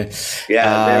right there.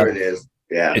 Yeah, there it is.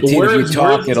 Yeah. Tina, if you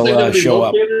talk, it'll show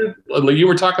up. You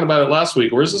were talking about it last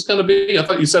week. Where's this going to be? I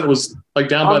thought you said it was like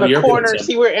down by the airport. On the corner.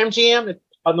 See where MGM,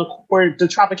 where the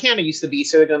Tropicana used to be.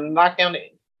 So they're going to knock down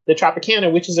the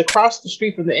Tropicana, which is across the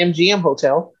street from the MGM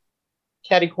Hotel,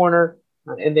 Caddy Corner,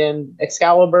 and then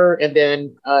Excalibur, and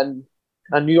then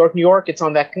New York. It's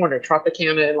on that corner,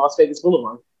 Tropicana and Las Vegas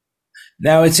Boulevard.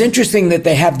 Now, it's interesting that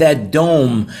they have that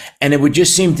dome, and it would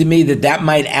just seem to me that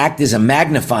might act as a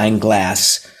magnifying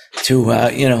glass to,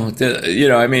 like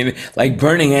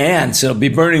burning ants. It'll be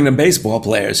burning the baseball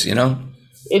players,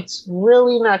 It's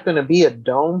really not going to be a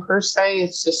dome per se.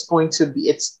 It's just going to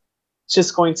be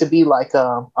like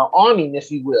a awning,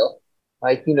 if you will,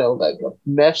 like a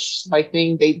mesh like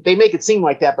thing. They make it seem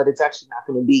like that, but it's actually not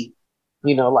going to be,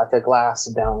 like a glass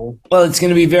dome. Well, it's going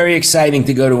to be very exciting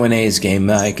to go to an A's game.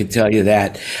 I could tell you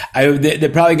that. They're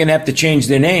probably going to have to change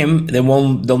their name. They'll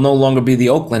no longer be the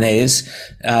Oakland A's.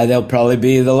 They'll probably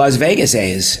be the Las Vegas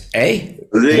A's, eh?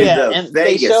 And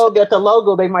they showed that the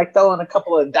logo, they might throw in a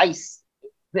couple of dice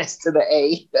next to the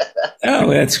A.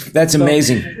 Oh, that's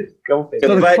amazing.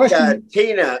 But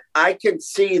Tina, I can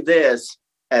see this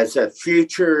as a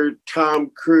future Tom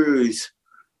Cruise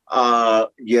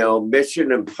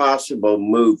Mission Impossible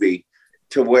movie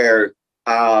to where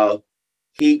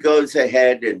he goes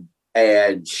ahead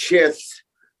and shifts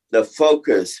the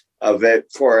focus of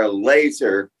it for a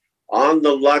laser on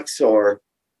the Luxor,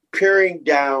 peering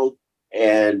down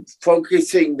and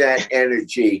focusing that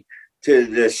energy to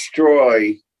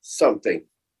destroy something.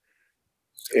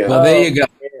 Well, there you go.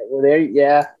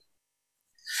 Yeah.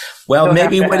 Well, They'll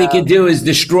maybe have to what he have- could do is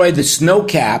destroy the snow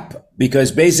cap,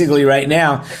 because basically right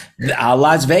now,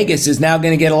 Las Vegas is now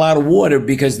going to get a lot of water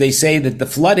because they say that the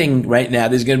flooding right now,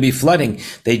 there's going to be flooding.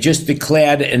 They just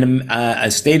declared a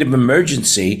state of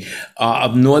emergency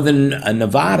of northern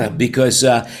Nevada because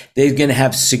they're going to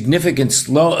have significant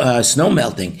snow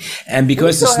melting. And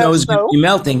because the still snow have is going to snow. be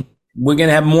melting, we're going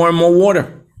to have more and more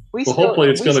water. We Well, still, hopefully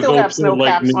it's we gonna still go have through snow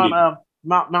like caps me. on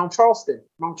Mount Charleston.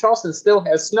 Mount Charleston still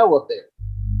has snow up there.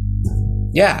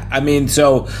 Yeah, I mean,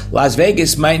 so Las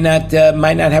Vegas might not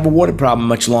have a water problem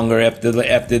much longer after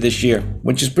this year,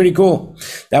 which is pretty cool.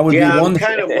 That would be I'm wonderful.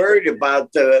 kind of worried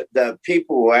about the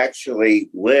people who actually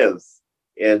live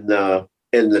in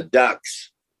the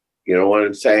ducts. You know what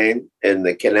I'm saying? In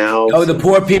the canals. Oh, the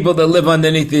poor people that live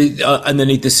underneath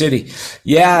the city.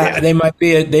 Yeah, they might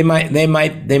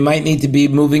need to be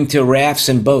moving to rafts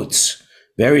and boats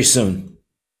very soon.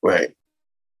 Right.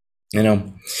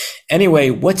 Anyway,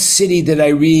 what city did I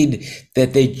read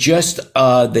that they just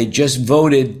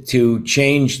voted to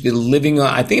change the living on?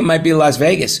 I think it might be Las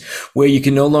Vegas, where you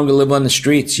can no longer live on the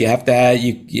streets. You have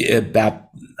to about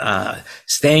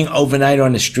staying overnight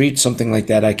on the street, something like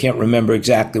that. I can't remember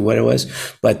exactly what it was,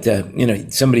 but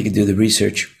somebody could do the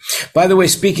research. By the way,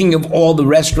 speaking of all the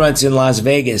restaurants in Las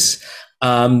Vegas,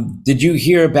 did you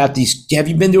hear about these? Have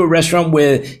you been to a restaurant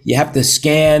where you have to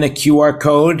scan a QR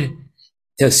code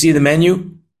to see the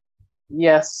menu?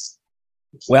 Yes.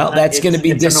 Well, that's going to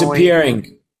be it's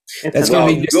disappearing. It's That's annoying.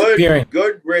 going to be disappearing.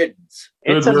 Good riddance.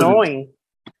 It's Good riddance. annoying.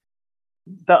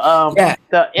 The Yeah,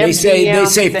 the they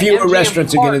say the fewer MGM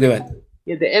restaurants are Park- going to do it.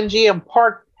 Yeah, the MGM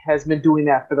Park has been doing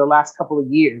that for the last couple of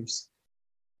years,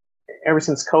 ever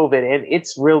since COVID, and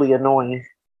it's really annoying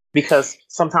because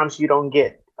sometimes you don't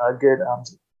get a good.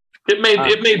 It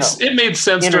made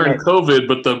sense during Internet.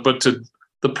 COVID, but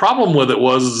the problem with it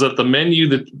was that the menu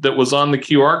that was on the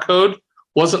QR code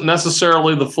wasn't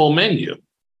necessarily the full menu.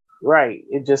 Right.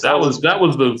 It just That was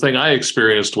the thing I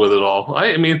experienced with it all.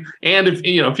 I mean, and if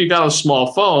you got a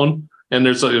small phone and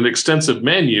there's an extensive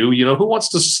menu, who wants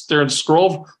to sit there and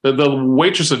scroll? The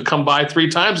waitress would come by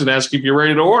 3 times and ask you if you're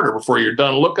ready to order before you're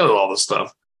done looking at all the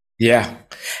stuff. Yeah.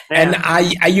 And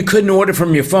you couldn't order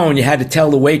from your phone. You had to tell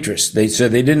the waitress. So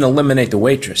they didn't eliminate the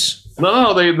waitress.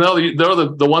 No, they're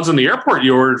the ones in the airport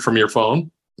you ordered from your phone.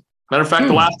 Matter of fact,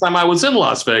 the last time I was in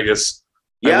Las Vegas,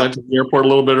 I went to the airport a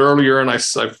little bit earlier, and I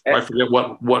forget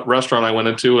what restaurant I went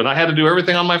into, and I had to do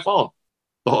everything on my phone.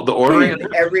 The ordering.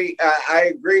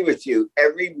 I agree with you.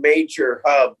 Every major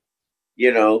hub,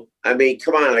 I mean,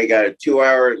 come on, I got a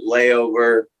 2-hour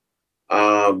layover.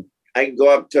 I can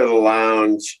go up to the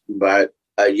lounge, but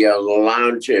the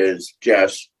lounge is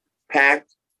just packed.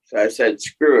 So I said,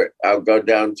 screw it. I'll go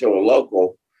down to a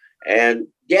local. And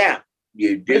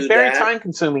you do it's very that. time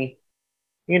consuming.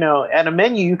 At a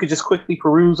menu, you could just quickly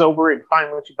peruse over it and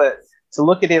find what but to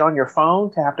look at it on your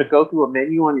phone, to have to go through a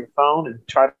menu on your phone and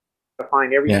try to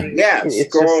find everything. Yeah,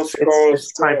 scroll.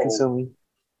 It's time consuming.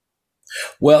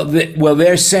 Well,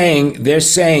 they're saying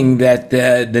that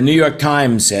the New York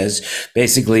Times says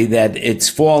basically that it's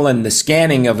fallen. The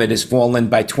scanning of it has fallen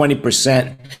by 20%,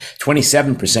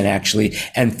 27% actually,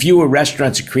 and fewer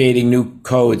restaurants are creating new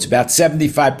codes. About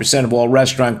 75% of all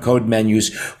restaurant code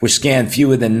menus were scanned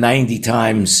fewer than 90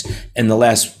 times in the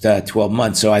last 12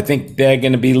 months. So I think they're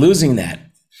going to be losing that.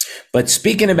 But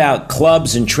speaking about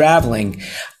clubs and traveling,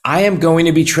 I am going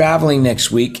to be traveling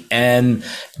next week, and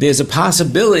there's a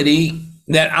possibility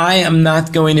that I am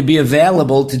not going to be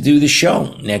available to do the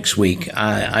show next week.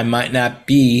 I might not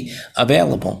be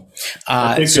available.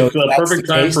 I think so it's a perfect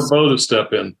time for Bo to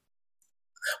step in.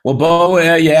 Well, Bo,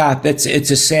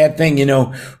 it's a sad thing.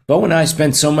 Bo and I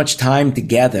spend so much time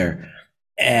together,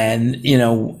 and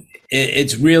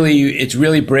it's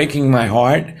really breaking my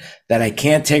heart that I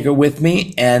can't take her with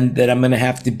me, and that I'm going to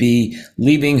have to be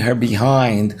leaving her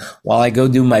behind while I go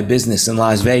do my business in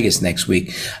Las Vegas next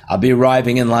week. I'll be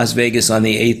arriving in Las Vegas on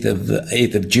the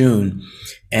 8th of June,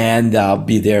 and I'll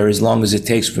be there as long as it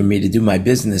takes for me to do my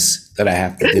business that I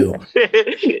have to do.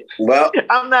 Well,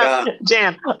 I'm not,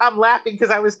 Jan. I'm laughing because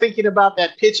I was thinking about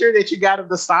that picture that you got of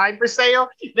the sign for sale.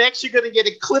 Next, you're going to get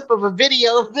a clip of a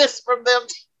video of this from them.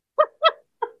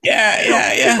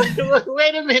 Yeah.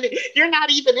 Wait a minute. You're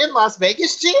not even in Las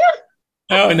Vegas, Jan?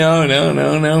 No. You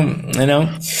know,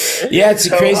 yeah, it's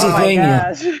a crazy Oh my thing.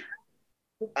 gosh.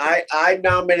 I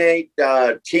nominate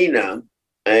Tina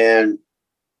and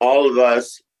all of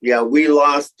us. Yeah, we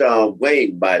lost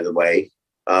Wayne, by the way.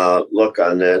 Look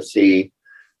on this.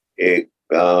 I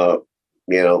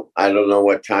don't know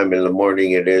what time in the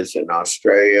morning it is in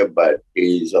Australia, but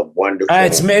he's a wonderful.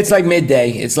 It's like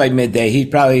midday. It's like midday. He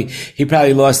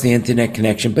probably lost the internet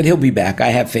connection, but he'll be back. I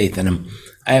have faith in him.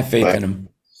 In him.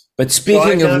 But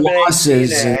speaking of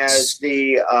losses, as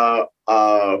the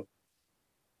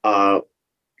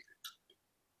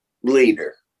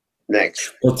leader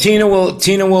next. Well, Tina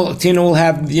will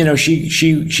have, you know,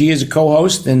 she is a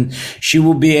co-host and she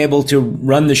will be able to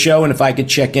run the show. And if I could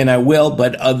check in, I will.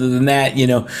 But other than that, you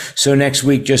know, so next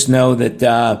week, just know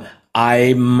that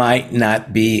I might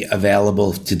not be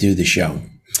available to do the show.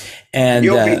 And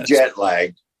you'll be jet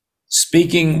lagged.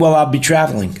 I'll be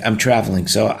traveling. I'm traveling.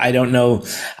 So I don't know.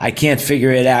 I can't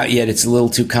figure it out yet. It's a little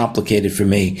too complicated for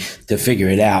me to figure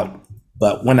it out.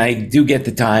 But when I do get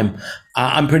the time,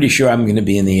 I'm pretty sure I'm going to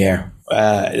be in the air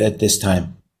at this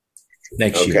time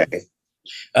next year.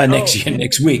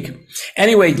 Next week.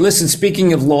 Anyway, listen,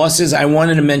 speaking of losses, I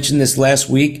wanted to mention this last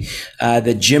week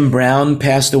that Jim Brown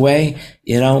passed away.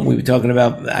 You know, we were talking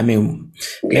about, I mean,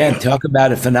 man, talk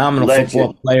about a phenomenal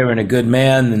football player and a good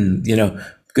man and, you know,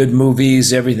 good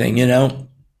movies, everything, you know.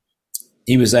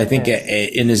 He was, I think,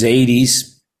 in his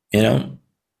 80s, you know,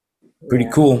 pretty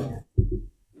cool.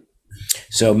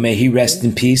 So may he rest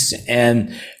in peace.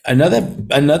 And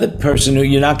another person who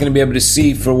you're not going to be able to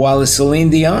see for a while is Celine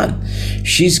Dion.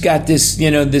 She's got this,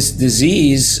 you know, this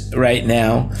disease right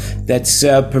now that's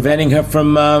preventing her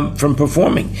from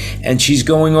performing. And she's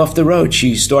going off the road.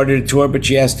 She started a tour, but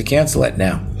she has to cancel it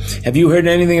now. Have you heard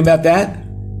anything about that?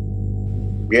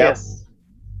 Yes.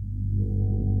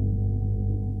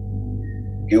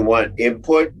 You want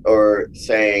input or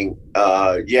saying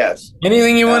yes?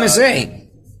 Anything you want to say.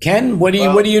 Ken, what do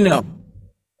you know?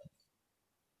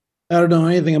 I don't know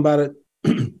anything about it.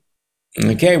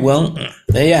 Okay, well,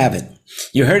 there you have it.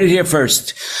 You heard it here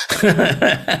first.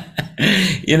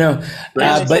 You know,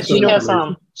 but she has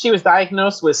she was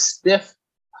diagnosed with stiff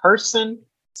person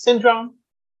syndrome.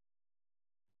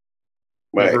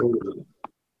 Right.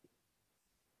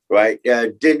 Right.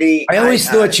 Didn't he? I always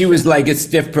thought she was like a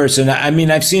stiff person. I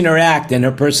mean, I've seen her act and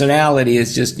her personality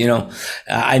is just, you know,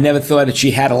 I never thought that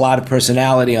she had a lot of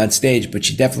personality on stage, but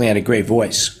she definitely had a great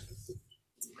voice.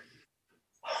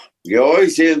 You're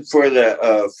always in for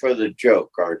the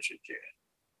joke, aren't you, Jan?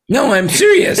 No, I'm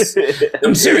serious.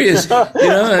 I'm serious. You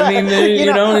know, I mean, you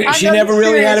know, she never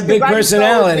really had a big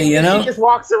personality, you know? She just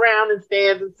walks around and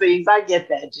stands and sings. I get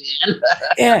that, Jan.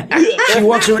 Yeah, she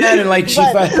walks around and like she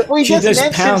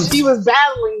just pounds. She was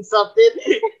battling something,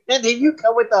 and then you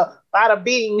come with a bada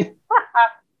bing.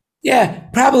 Yeah,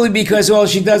 probably because all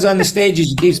she does on the stage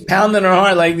is she keeps pounding her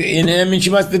heart. Like, I mean, she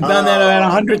must have done that about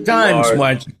 100 times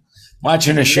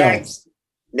watching a show.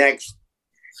 Next.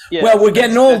 Yeah, well, we're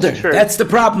getting older. That's the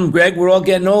problem, Greg. We're all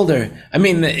getting older. I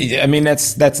mean,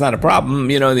 that's not a problem.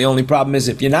 You know, the only problem is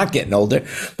if you're not getting older.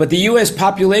 But the U.S.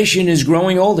 population is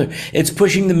growing older. It's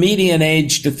pushing the median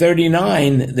age to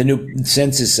 39, the new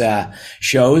census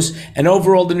shows. And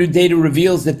overall, the new data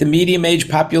reveals that the median age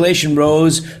population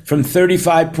rose from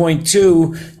 35.2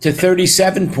 to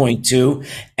 37.2,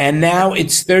 and now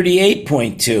it's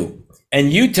 38.2.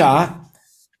 And Utah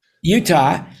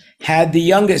had the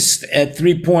youngest at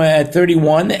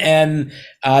 31, and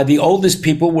the oldest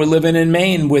people were living in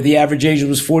Maine, where the average age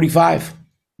was 45.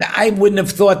 I wouldn't have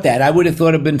thought that. I would have thought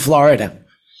it'd been Florida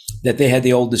that they had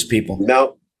the oldest people.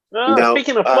 No.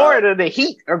 Speaking of Florida, the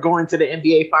Heat are going to the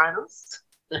NBA Finals.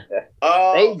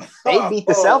 They beat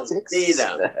the Celtics. See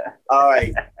them. All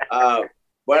right.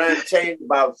 What I'm saying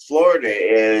about Florida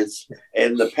is,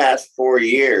 in the past 4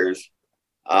 years,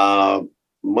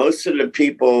 most of the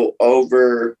people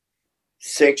over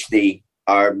 60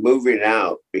 are moving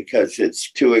out because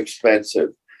it's too expensive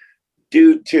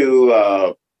due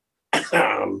to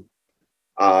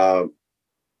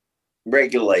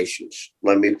regulations.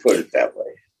 Let me put it that way.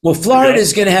 Well, Florida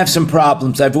is going to have some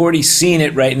problems. I've already seen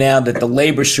it right now, that the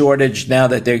labor shortage, now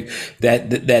that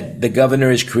that the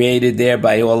governor has created there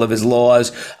by all of his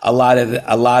laws, a lot of the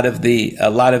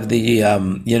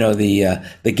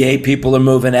gay people are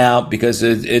moving out because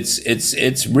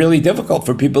it's really difficult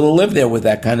for people to live there with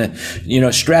that kind of, you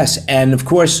know, stress. And of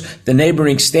course, the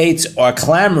neighboring states are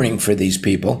clamoring for these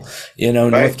people, you know,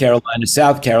 right. North Carolina,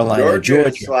 South Carolina, Georgia.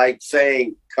 It's like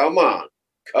saying, come on.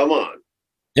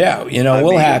 Yeah,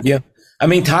 we'll have you. I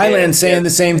mean, Thailand's saying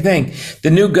the same thing. The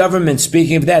new government,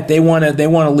 speaking of that, they want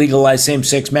to legalize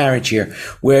same-sex marriage here,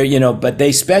 where, but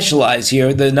they specialize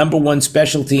here. The number one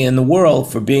specialty in the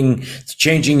world for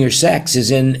changing your sex is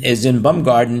in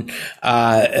Bumgarden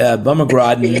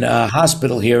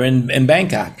Hospital here in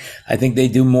Bangkok. I think they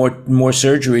do more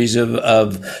surgeries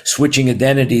of switching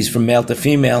identities from male to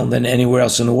female than anywhere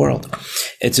else in the world.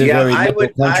 It's a very liberal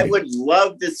country. I would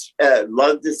love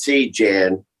to see,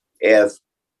 Jan, if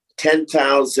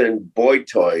 10,000 boy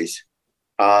toys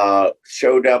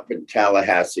showed up in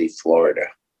Tallahassee, Florida.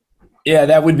 Yeah,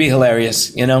 that would be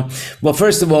hilarious, Well,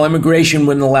 first of all, immigration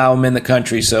wouldn't allow them in the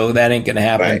country, so that ain't going to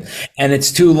happen. Right. And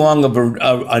it's too long of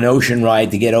an ocean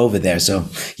ride to get over there, so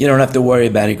you don't have to worry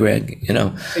about it, Greg.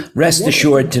 Rest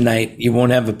assured tonight, you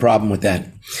won't have a problem with that.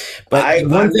 But I'm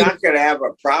not going to have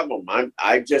a problem.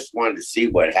 I just want to see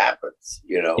what happens,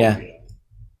 Yeah.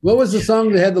 What was the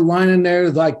song that had the line in there,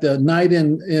 like the night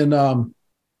in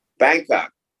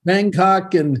Bangkok?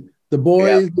 Bangkok and the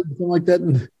boys, something like that.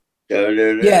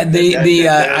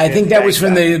 Yeah, I think that was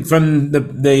from the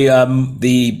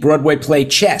Broadway play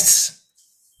Chess.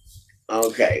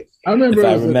 Okay, I remember. If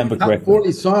I remember top correctly,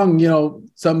 40 song.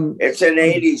 It's an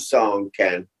 '80s song,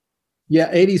 Ken.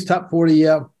 Yeah, '80s top 40.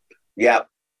 Yeah. Yep.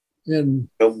 And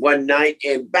one night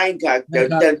in Bangkok.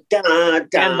 And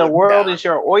the world is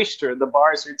your oyster. The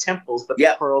bars are temples, but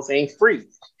the pearls ain't free.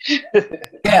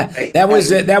 Yeah, that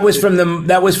was from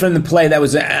the play. That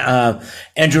was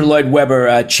Andrew Lloyd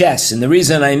Webber, Chess. And the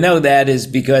reason I know that is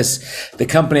because the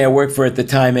company I worked for at the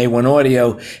time, A1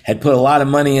 Audio, had put a lot of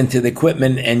money into the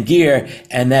equipment and gear,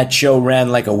 and that show ran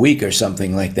like a week or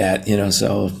something like that.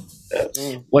 So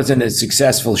it wasn't a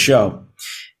successful show.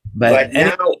 But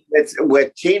now,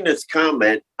 with Tina's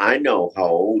comment, I know how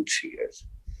old she is.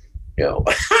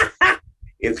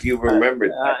 If you remember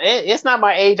that. It's not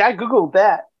my age. I Googled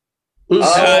that.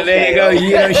 There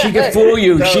you go. She could fool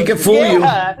you. She could fool you.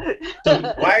 Why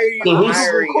are you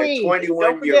hiring a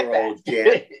 21-year-old,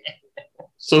 Jan?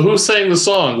 So who sang the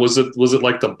song? Was it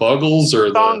like the Buggles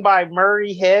or song by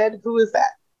Murray Head? Who is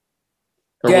that?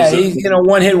 He's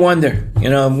one-hit wonder.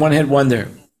 One-hit wonder.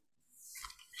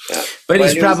 But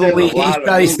he probably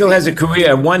still has a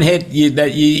career. One hit,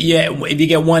 if you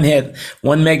get one hit,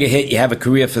 one mega hit, you have a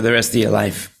career for the rest of your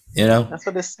life. That's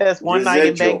what it says. One Night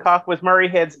in Bangkok was Murray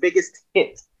Head's biggest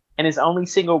hit and his only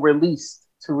single released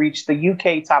to reach the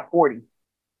UK top 40,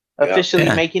 officially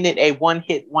making it a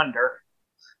one-hit wonder.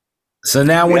 So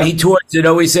now when he tours, it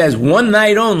always says one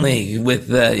night only with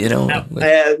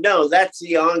no, that's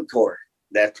the encore.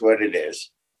 That's what it is.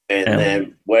 And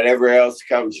then whatever else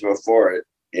comes before it.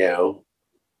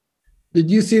 Did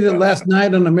you see that last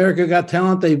night on America Got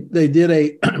Talent? They did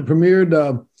a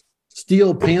premiered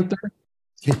Steel Panther.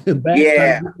 Come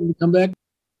back.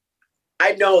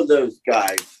 I know those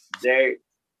guys.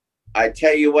 I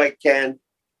tell you what, Ken,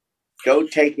 go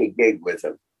take a gig with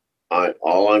them.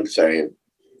 All I'm saying.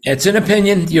 It's an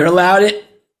opinion. You're allowed it.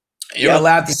 You're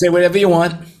allowed to say whatever you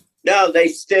want. No, they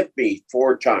stiffed me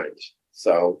 4 times.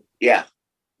 So yeah.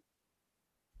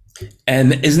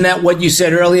 And isn't that what you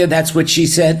said earlier? That's what she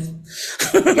said?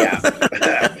 Yeah.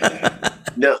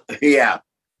 No, yeah.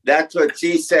 That's what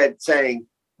she said, saying,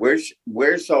 where's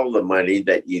all the money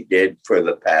that you did for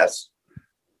the past,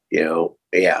 yeah.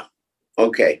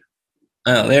 Okay.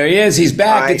 Oh, there he is. He's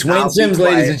back. It's Wayne Sims,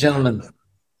 ladies and gentlemen.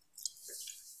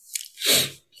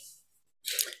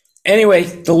 Anyway,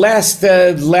 the last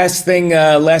thing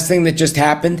that just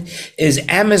happened is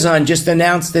Amazon just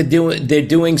announced they're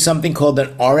doing something called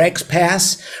an RX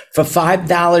Pass for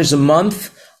 $5 a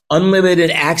month,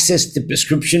 unlimited access to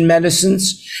prescription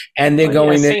medicines, and they're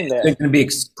going to be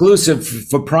exclusive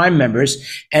for Prime members,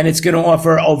 and it's going to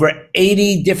offer over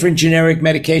 80 different generic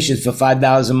medications for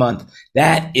 $5 a month.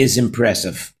 That is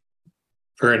impressive.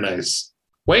 Very nice.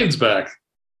 Wayne's back.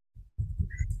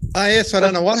 Yes, I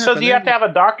don't know what happened. So do you have to have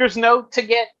a doctor's note to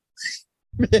get?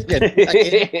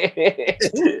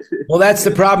 Well, that's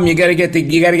the problem. You got to get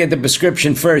the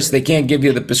prescription first. They can't give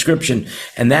you the prescription,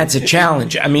 and that's a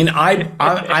challenge. I mean,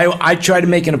 I try to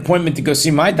make an appointment to go see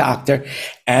my doctor,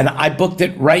 and I booked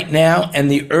it right now.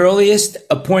 And the earliest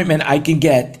appointment I can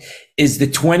get is the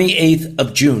 28th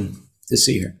of June to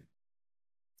see her.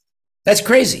 That's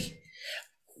crazy.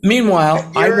 Meanwhile,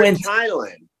 I went to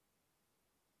Thailand.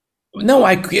 No,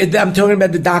 I'm talking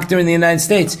about the doctor in the United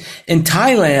States. In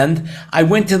Thailand, I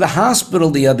went to the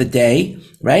hospital the other day,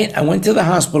 right? I went to the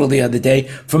hospital the other day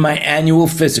for my annual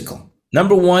physical.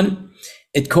 Number one,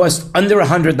 it cost under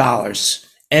 $100,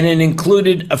 and it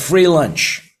included a free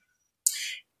lunch.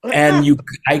 And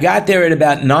I got there at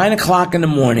about 9:00 in the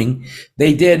morning.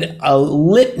 They did a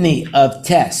litany of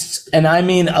tests. And I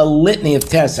mean a litany of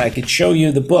tests. I could show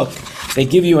you the book. They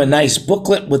give you a nice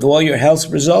booklet with all your health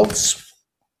results.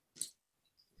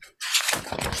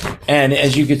 And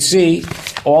as you can see,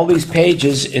 all these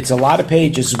pages, it's a lot of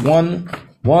pages.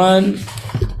 One,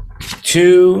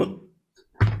 two,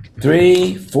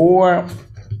 three, four,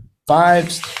 five.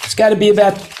 It's got to be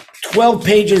about 12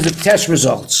 pages of test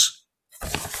results.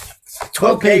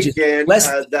 12 pages. Dan, less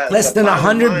than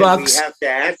 $100 We bucks. have to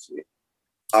ask you.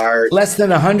 Are Less than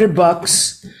 $100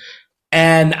 bucks.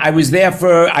 And I was there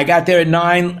I got there at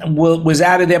 9, was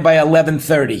out of there by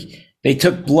 11:30. They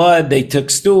took blood, they took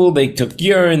stool, they took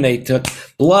urine, they took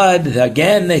blood.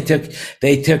 Again, they took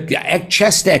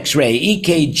chest x-ray,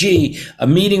 EKG, a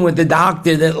meeting with the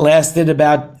doctor that lasted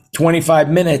about 25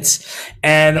 minutes,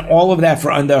 and all of that for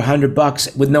under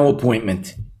 $100 with no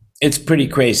appointment. It's pretty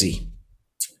crazy.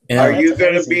 You know? are you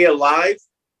going to be alive?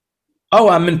 Oh,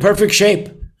 I'm in perfect shape.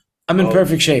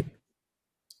 Perfect shape.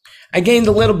 I gained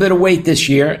a little bit of weight this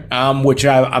year, which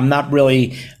I'm not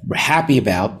really happy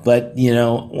about. But, you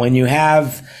know, when you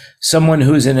have someone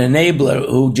who's an enabler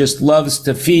who just loves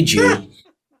to feed you,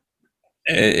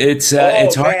 it's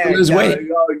hard to lose weight.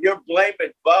 You're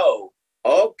blaming Bo.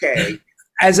 Okay.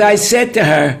 As I said to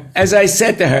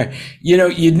her, you know,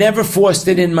 you never forced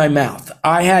it in my mouth.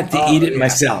 I had to eat it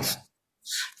myself,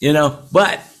 you know,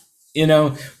 but, you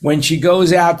know, when she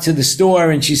goes out to the store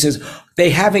and she says,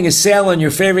 they having a sale on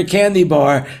your favorite candy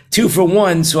bar, 2 for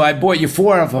 1. So I bought you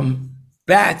 4 of them.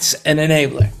 That's an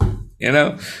enabler, you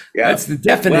know, that's the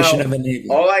definition of enabler.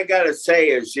 All I got to say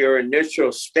is your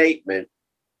initial statement.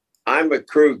 I'm a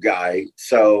crew guy,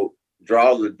 so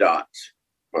draw the dots.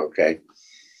 Okay.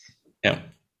 Yeah.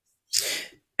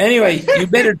 Anyway, you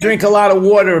better drink a lot of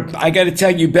water. I got to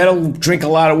tell you, better drink a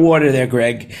lot of water there,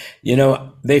 Greg. You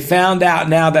know, they found out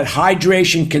now that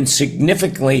hydration can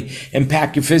significantly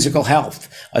impact your physical health.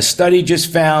 A study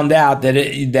just found out that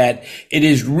it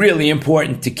is really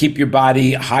important to keep your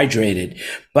body hydrated.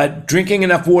 But drinking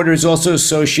enough water is also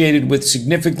associated with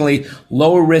significantly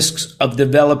lower risks of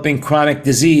developing chronic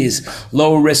disease,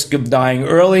 lower risk of dying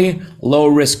early,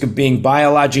 lower risk of being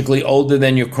biologically older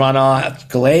than your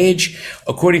chronological age.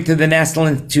 According to the National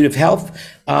Institute of Health,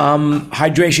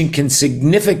 hydration can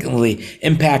significantly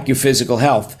impact your physical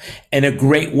health in a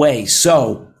great way.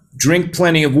 So drink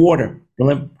plenty of water,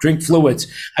 drink fluids.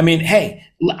 I mean, hey,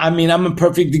 I'm a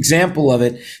perfect example of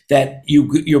it, that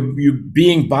you're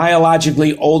being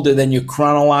biologically older than your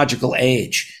chronological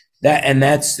age. And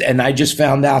I just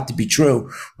found out to be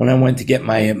true when I went to get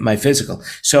my physical.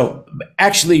 So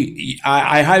actually,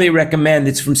 I highly recommend.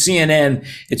 It's from CNN.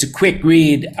 It's a quick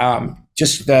read.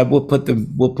 We'll put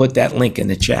that link in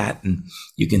the chat, and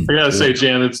you can. I gotta say,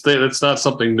 Jan, it's not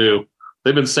something new.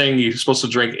 They've been saying you're supposed to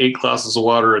drink 8 glasses of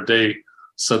water a day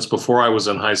since before I was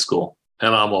in high school,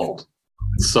 and I'm old.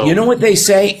 So you know what they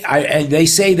say? They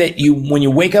say that when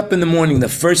you wake up in the morning, the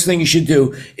first thing you should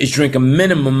do is drink a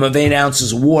minimum of 8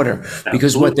 ounces of water,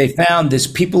 because what they found is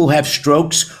people who have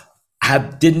strokes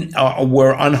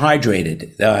were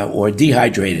unhydrated or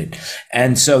dehydrated.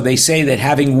 And so they say that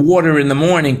having water in the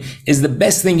morning is the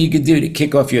best thing you could do to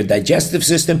kick off your digestive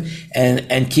system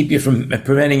and keep you from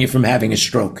preventing you from having a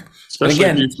stroke. But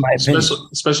again, it's my opinion.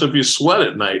 Especially if you sweat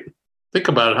at night. Think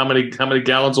about it, how many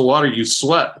gallons of water you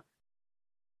sweat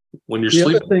when you're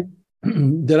sleeping. The other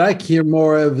thing that I hear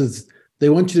more of is they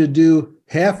want you to do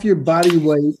half your body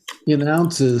weight in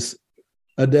ounces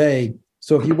a day.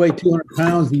 So if you weigh 200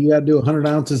 pounds, you got to do 100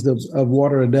 ounces of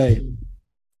water a day.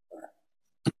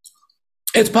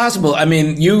 It's possible. I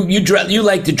mean, you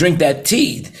like to drink that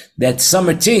tea, that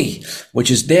summer tea,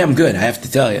 which is damn good. I have to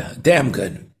tell you, damn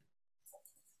good.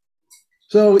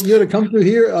 So you're going to come through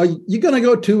here. Are you going to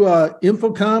go to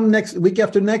Infocom next week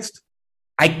after next?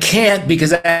 I can't,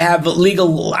 because I have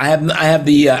legal. I'm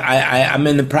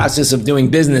in the process of doing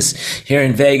business here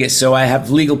in Vegas, so I have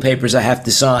legal papers I have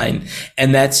to sign,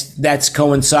 and that's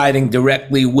coinciding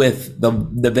directly with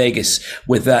the Vegas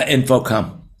with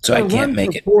Infocom. So I can't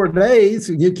make it. 4 days.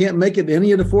 You can't make it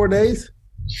any of the 4 days?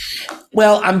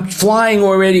 Well, I'm flying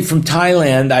already from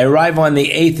Thailand. I arrive on the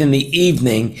 8th in the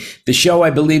evening. The show,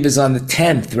 I believe, is on the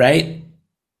 10th, right?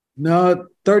 No,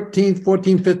 13th,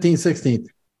 14th, 15th, 16th.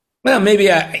 Well,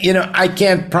 maybe I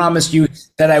can't promise you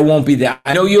that I won't be there.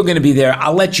 I know you're going to be there.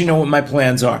 I'll let you know what my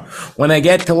plans are. When I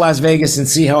get to Las Vegas and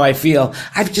see how I feel,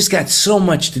 I've just got so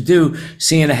much to do,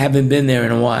 seeing I haven't been there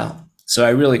in a while. So I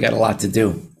really got a lot to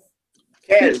do.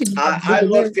 Ken, I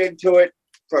looked into it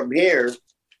from here,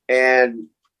 and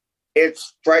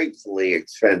it's frightfully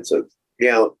expensive.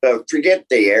 You know, forget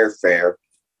the airfare,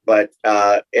 but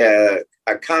I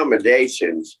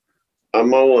accommodations,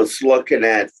 I'm almost looking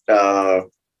at,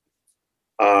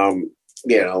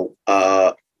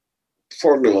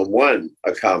 Formula One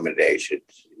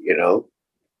accommodations,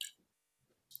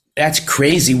 That's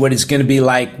crazy what it's going to be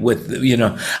like with,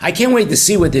 I can't wait to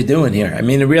see what they're doing here. I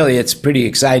mean, really, it's pretty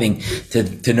exciting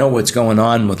to know what's going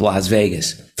on with Las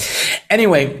Vegas.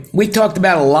 Anyway, we talked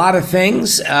about a lot of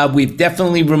things. We've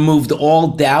definitely removed all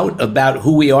doubt about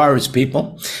who we are as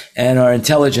people and our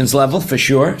intelligence level, for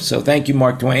sure. So thank you,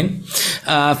 Mark Twain,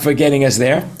 for getting us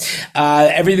there.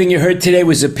 Everything you heard today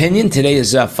was opinion. Today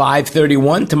is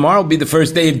 5/31. Tomorrow will be the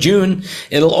first day of June.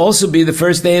 It'll also be the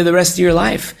first day of the rest of your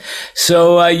life.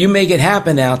 So you make it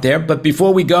happen out there. But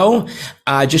before we go,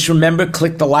 just remember,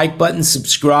 click the like button,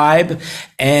 subscribe,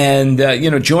 and,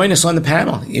 join us on the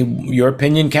panel. Your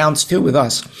opinion counts too with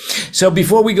us. So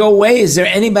before we go away, is there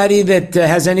anybody that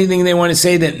has anything they want to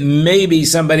say that maybe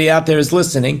somebody out there is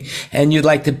listening and you'd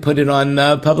like to put it on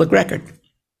public record?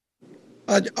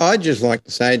 I'd just like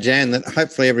to say, Jan, that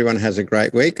hopefully everyone has a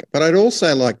great week. But I'd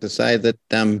also like to say that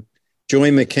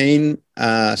Joy McKean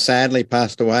sadly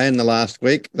passed away in the last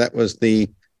week. That was the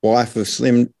wife of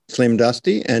Slim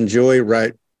Dusty, and Joy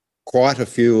wrote quite a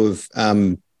few of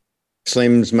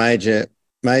Slim's major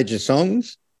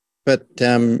songs. But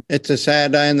it's a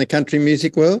sad day in the country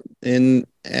music world,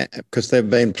 because they've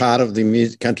been part of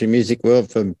the country music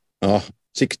world for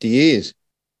 60 years.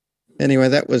 Anyway,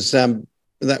 that was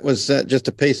just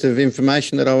a piece of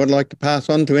information that I would like to pass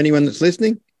on to anyone that's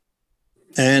listening.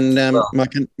 And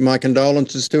my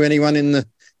condolences to anyone in the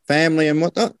family and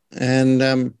whatnot. And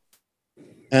on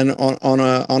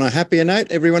a happier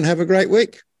note, everyone have a great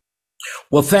week.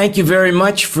 Well, thank you very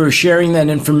much for sharing that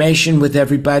information with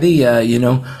everybody.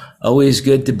 Always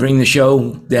good to bring the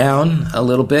show down a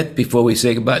little bit before we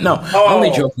say goodbye. No, only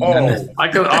joking.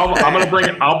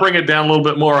 I'll bring it down a little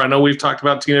bit more. I know we've talked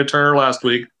about Tina Turner last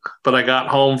week, but I got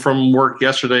home from work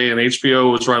yesterday and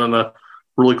HBO was running a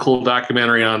really cool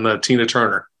documentary on Tina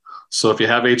Turner. So if you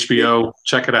have HBO,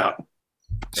 check it out.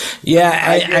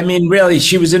 Yeah, I mean, really,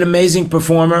 she was an amazing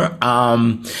performer.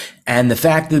 And the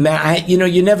fact of the matter,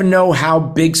 you never know how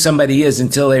big somebody is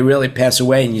until they really pass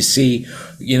away and you see,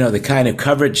 the kind of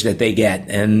coverage that they get.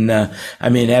 And,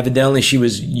 evidently she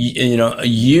was, a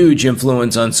huge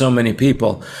influence on so many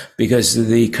people because of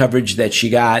the coverage that she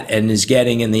got and is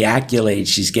getting and the accolades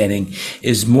she's getting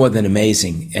is more than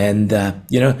amazing. And,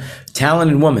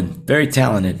 talented woman, very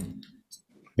talented,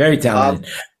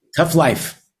 tough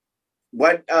life.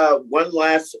 What one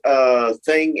last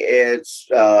thing is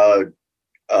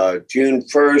June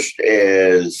 1st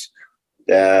is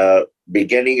the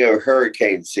beginning of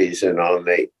hurricane season on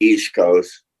the East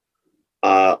Coast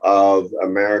of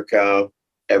America.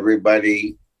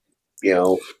 Everybody,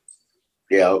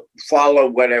 follow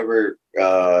whatever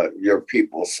your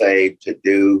people say to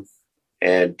do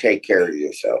and take care of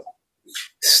yourself.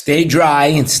 Stay dry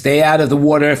and stay out of the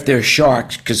water if there's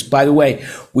sharks. Because, by the way,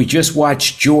 we just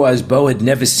watched Jaws. Bo had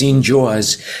never seen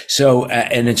Jaws. So,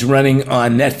 and it's running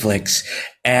on Netflix.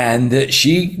 And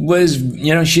she was,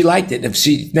 she liked it.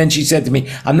 Then she said to me,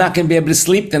 I'm not going to be able to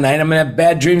sleep tonight. I'm going to have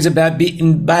bad dreams about being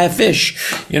eaten by a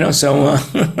fish. So.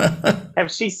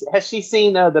 Has she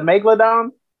seen the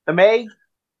Megalodon? The Meg?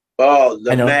 Oh,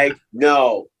 the Meg.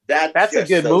 No, that's a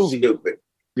good movie. Stupid.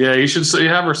 Yeah, you should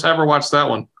have her watch that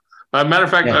one. Matter of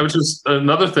fact, I was just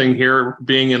another thing here.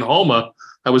 Being in Homa,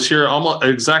 I was here almost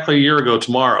exactly a year ago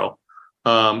tomorrow.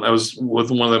 I was with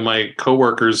one of my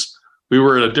coworkers. We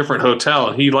were at a different hotel,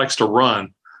 and he likes to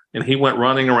run, and he went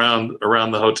running around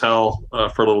the hotel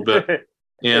for a little bit.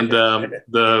 And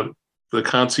the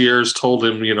concierge told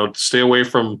him, to stay away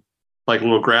from like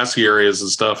little grassy areas and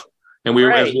stuff. And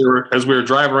as we were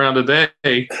driving around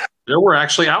today, there were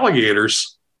actually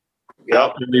alligators.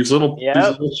 Yep. In these little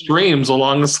streams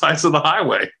along the sides of the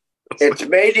highway. It's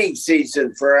mating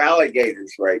season for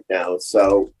alligators right now.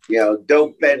 So,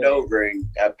 don't bend over and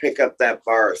pick up that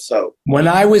bar of soap. When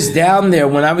I was down there,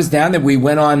 we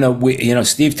went on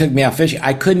Steve took me out fishing.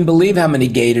 I couldn't believe how many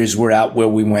gators were out where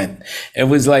we went. It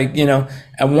was like, and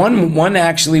one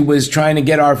actually was trying to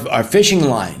get our fishing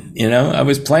line, I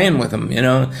was playing with them,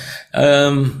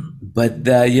 but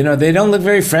they don't look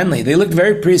very friendly. They look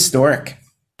very prehistoric.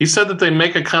 He said that they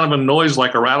make a kind of a noise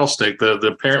like a rattlesnake.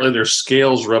 Apparently their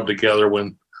scales rub together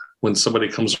when somebody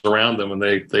comes around them, and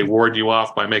they ward you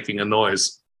off by making a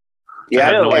noise.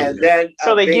 Yeah, and then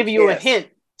so they give you a hint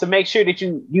to make sure that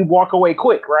you walk away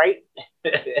quick, right?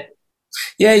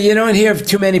 Yeah, you don't hear of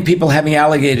too many people having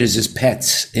alligators as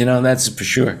pets. That's for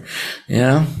sure. They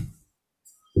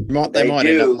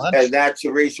do, and that's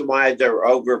the reason why they're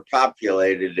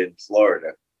overpopulated in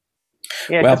Florida.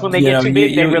 Yeah, that's when they get too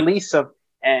big. They release them.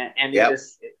 and Yep.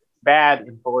 it's bad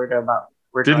in Florida about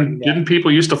regarding that. Didn't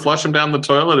people used to flush them down the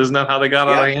toilet? Isn't that how they got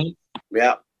out of hand?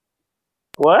 Yeah.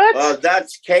 What? Well,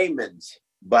 that's Caymans,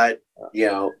 but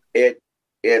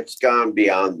it's gone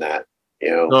beyond that.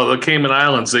 No, the Cayman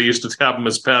Islands, they used to have them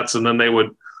as pets, and then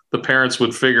the parents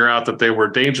would figure out that they were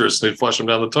dangerous, and they'd flush them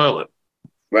down the toilet.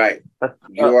 Right.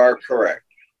 You are correct.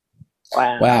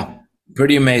 Wow. Wow.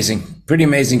 Pretty amazing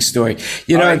story.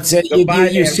 All right. It's Goodbye,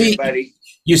 you see everybody.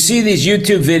 you see these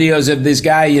YouTube videos of this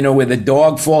guy, where the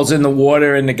dog falls in the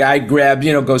water and the guy grabs,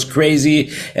 goes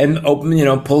crazy and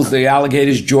pulls the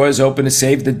alligator's jaws open to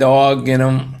save the dog.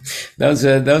 Those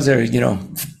are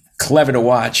clever to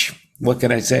watch. What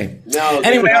can I say? No.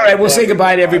 Anyway, all right, we'll say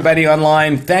goodbye to everybody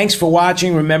online. Thanks for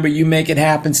watching. Remember, you make it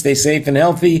happen. Stay safe and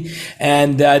healthy.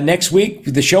 And next week,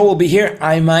 the show will be here.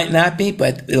 I might not be,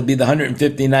 but it'll be the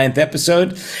 159th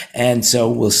episode. And so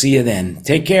we'll see you then.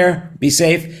 Take care. Be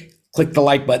safe. Click the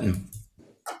like button.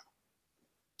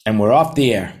 And we're off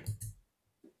the air.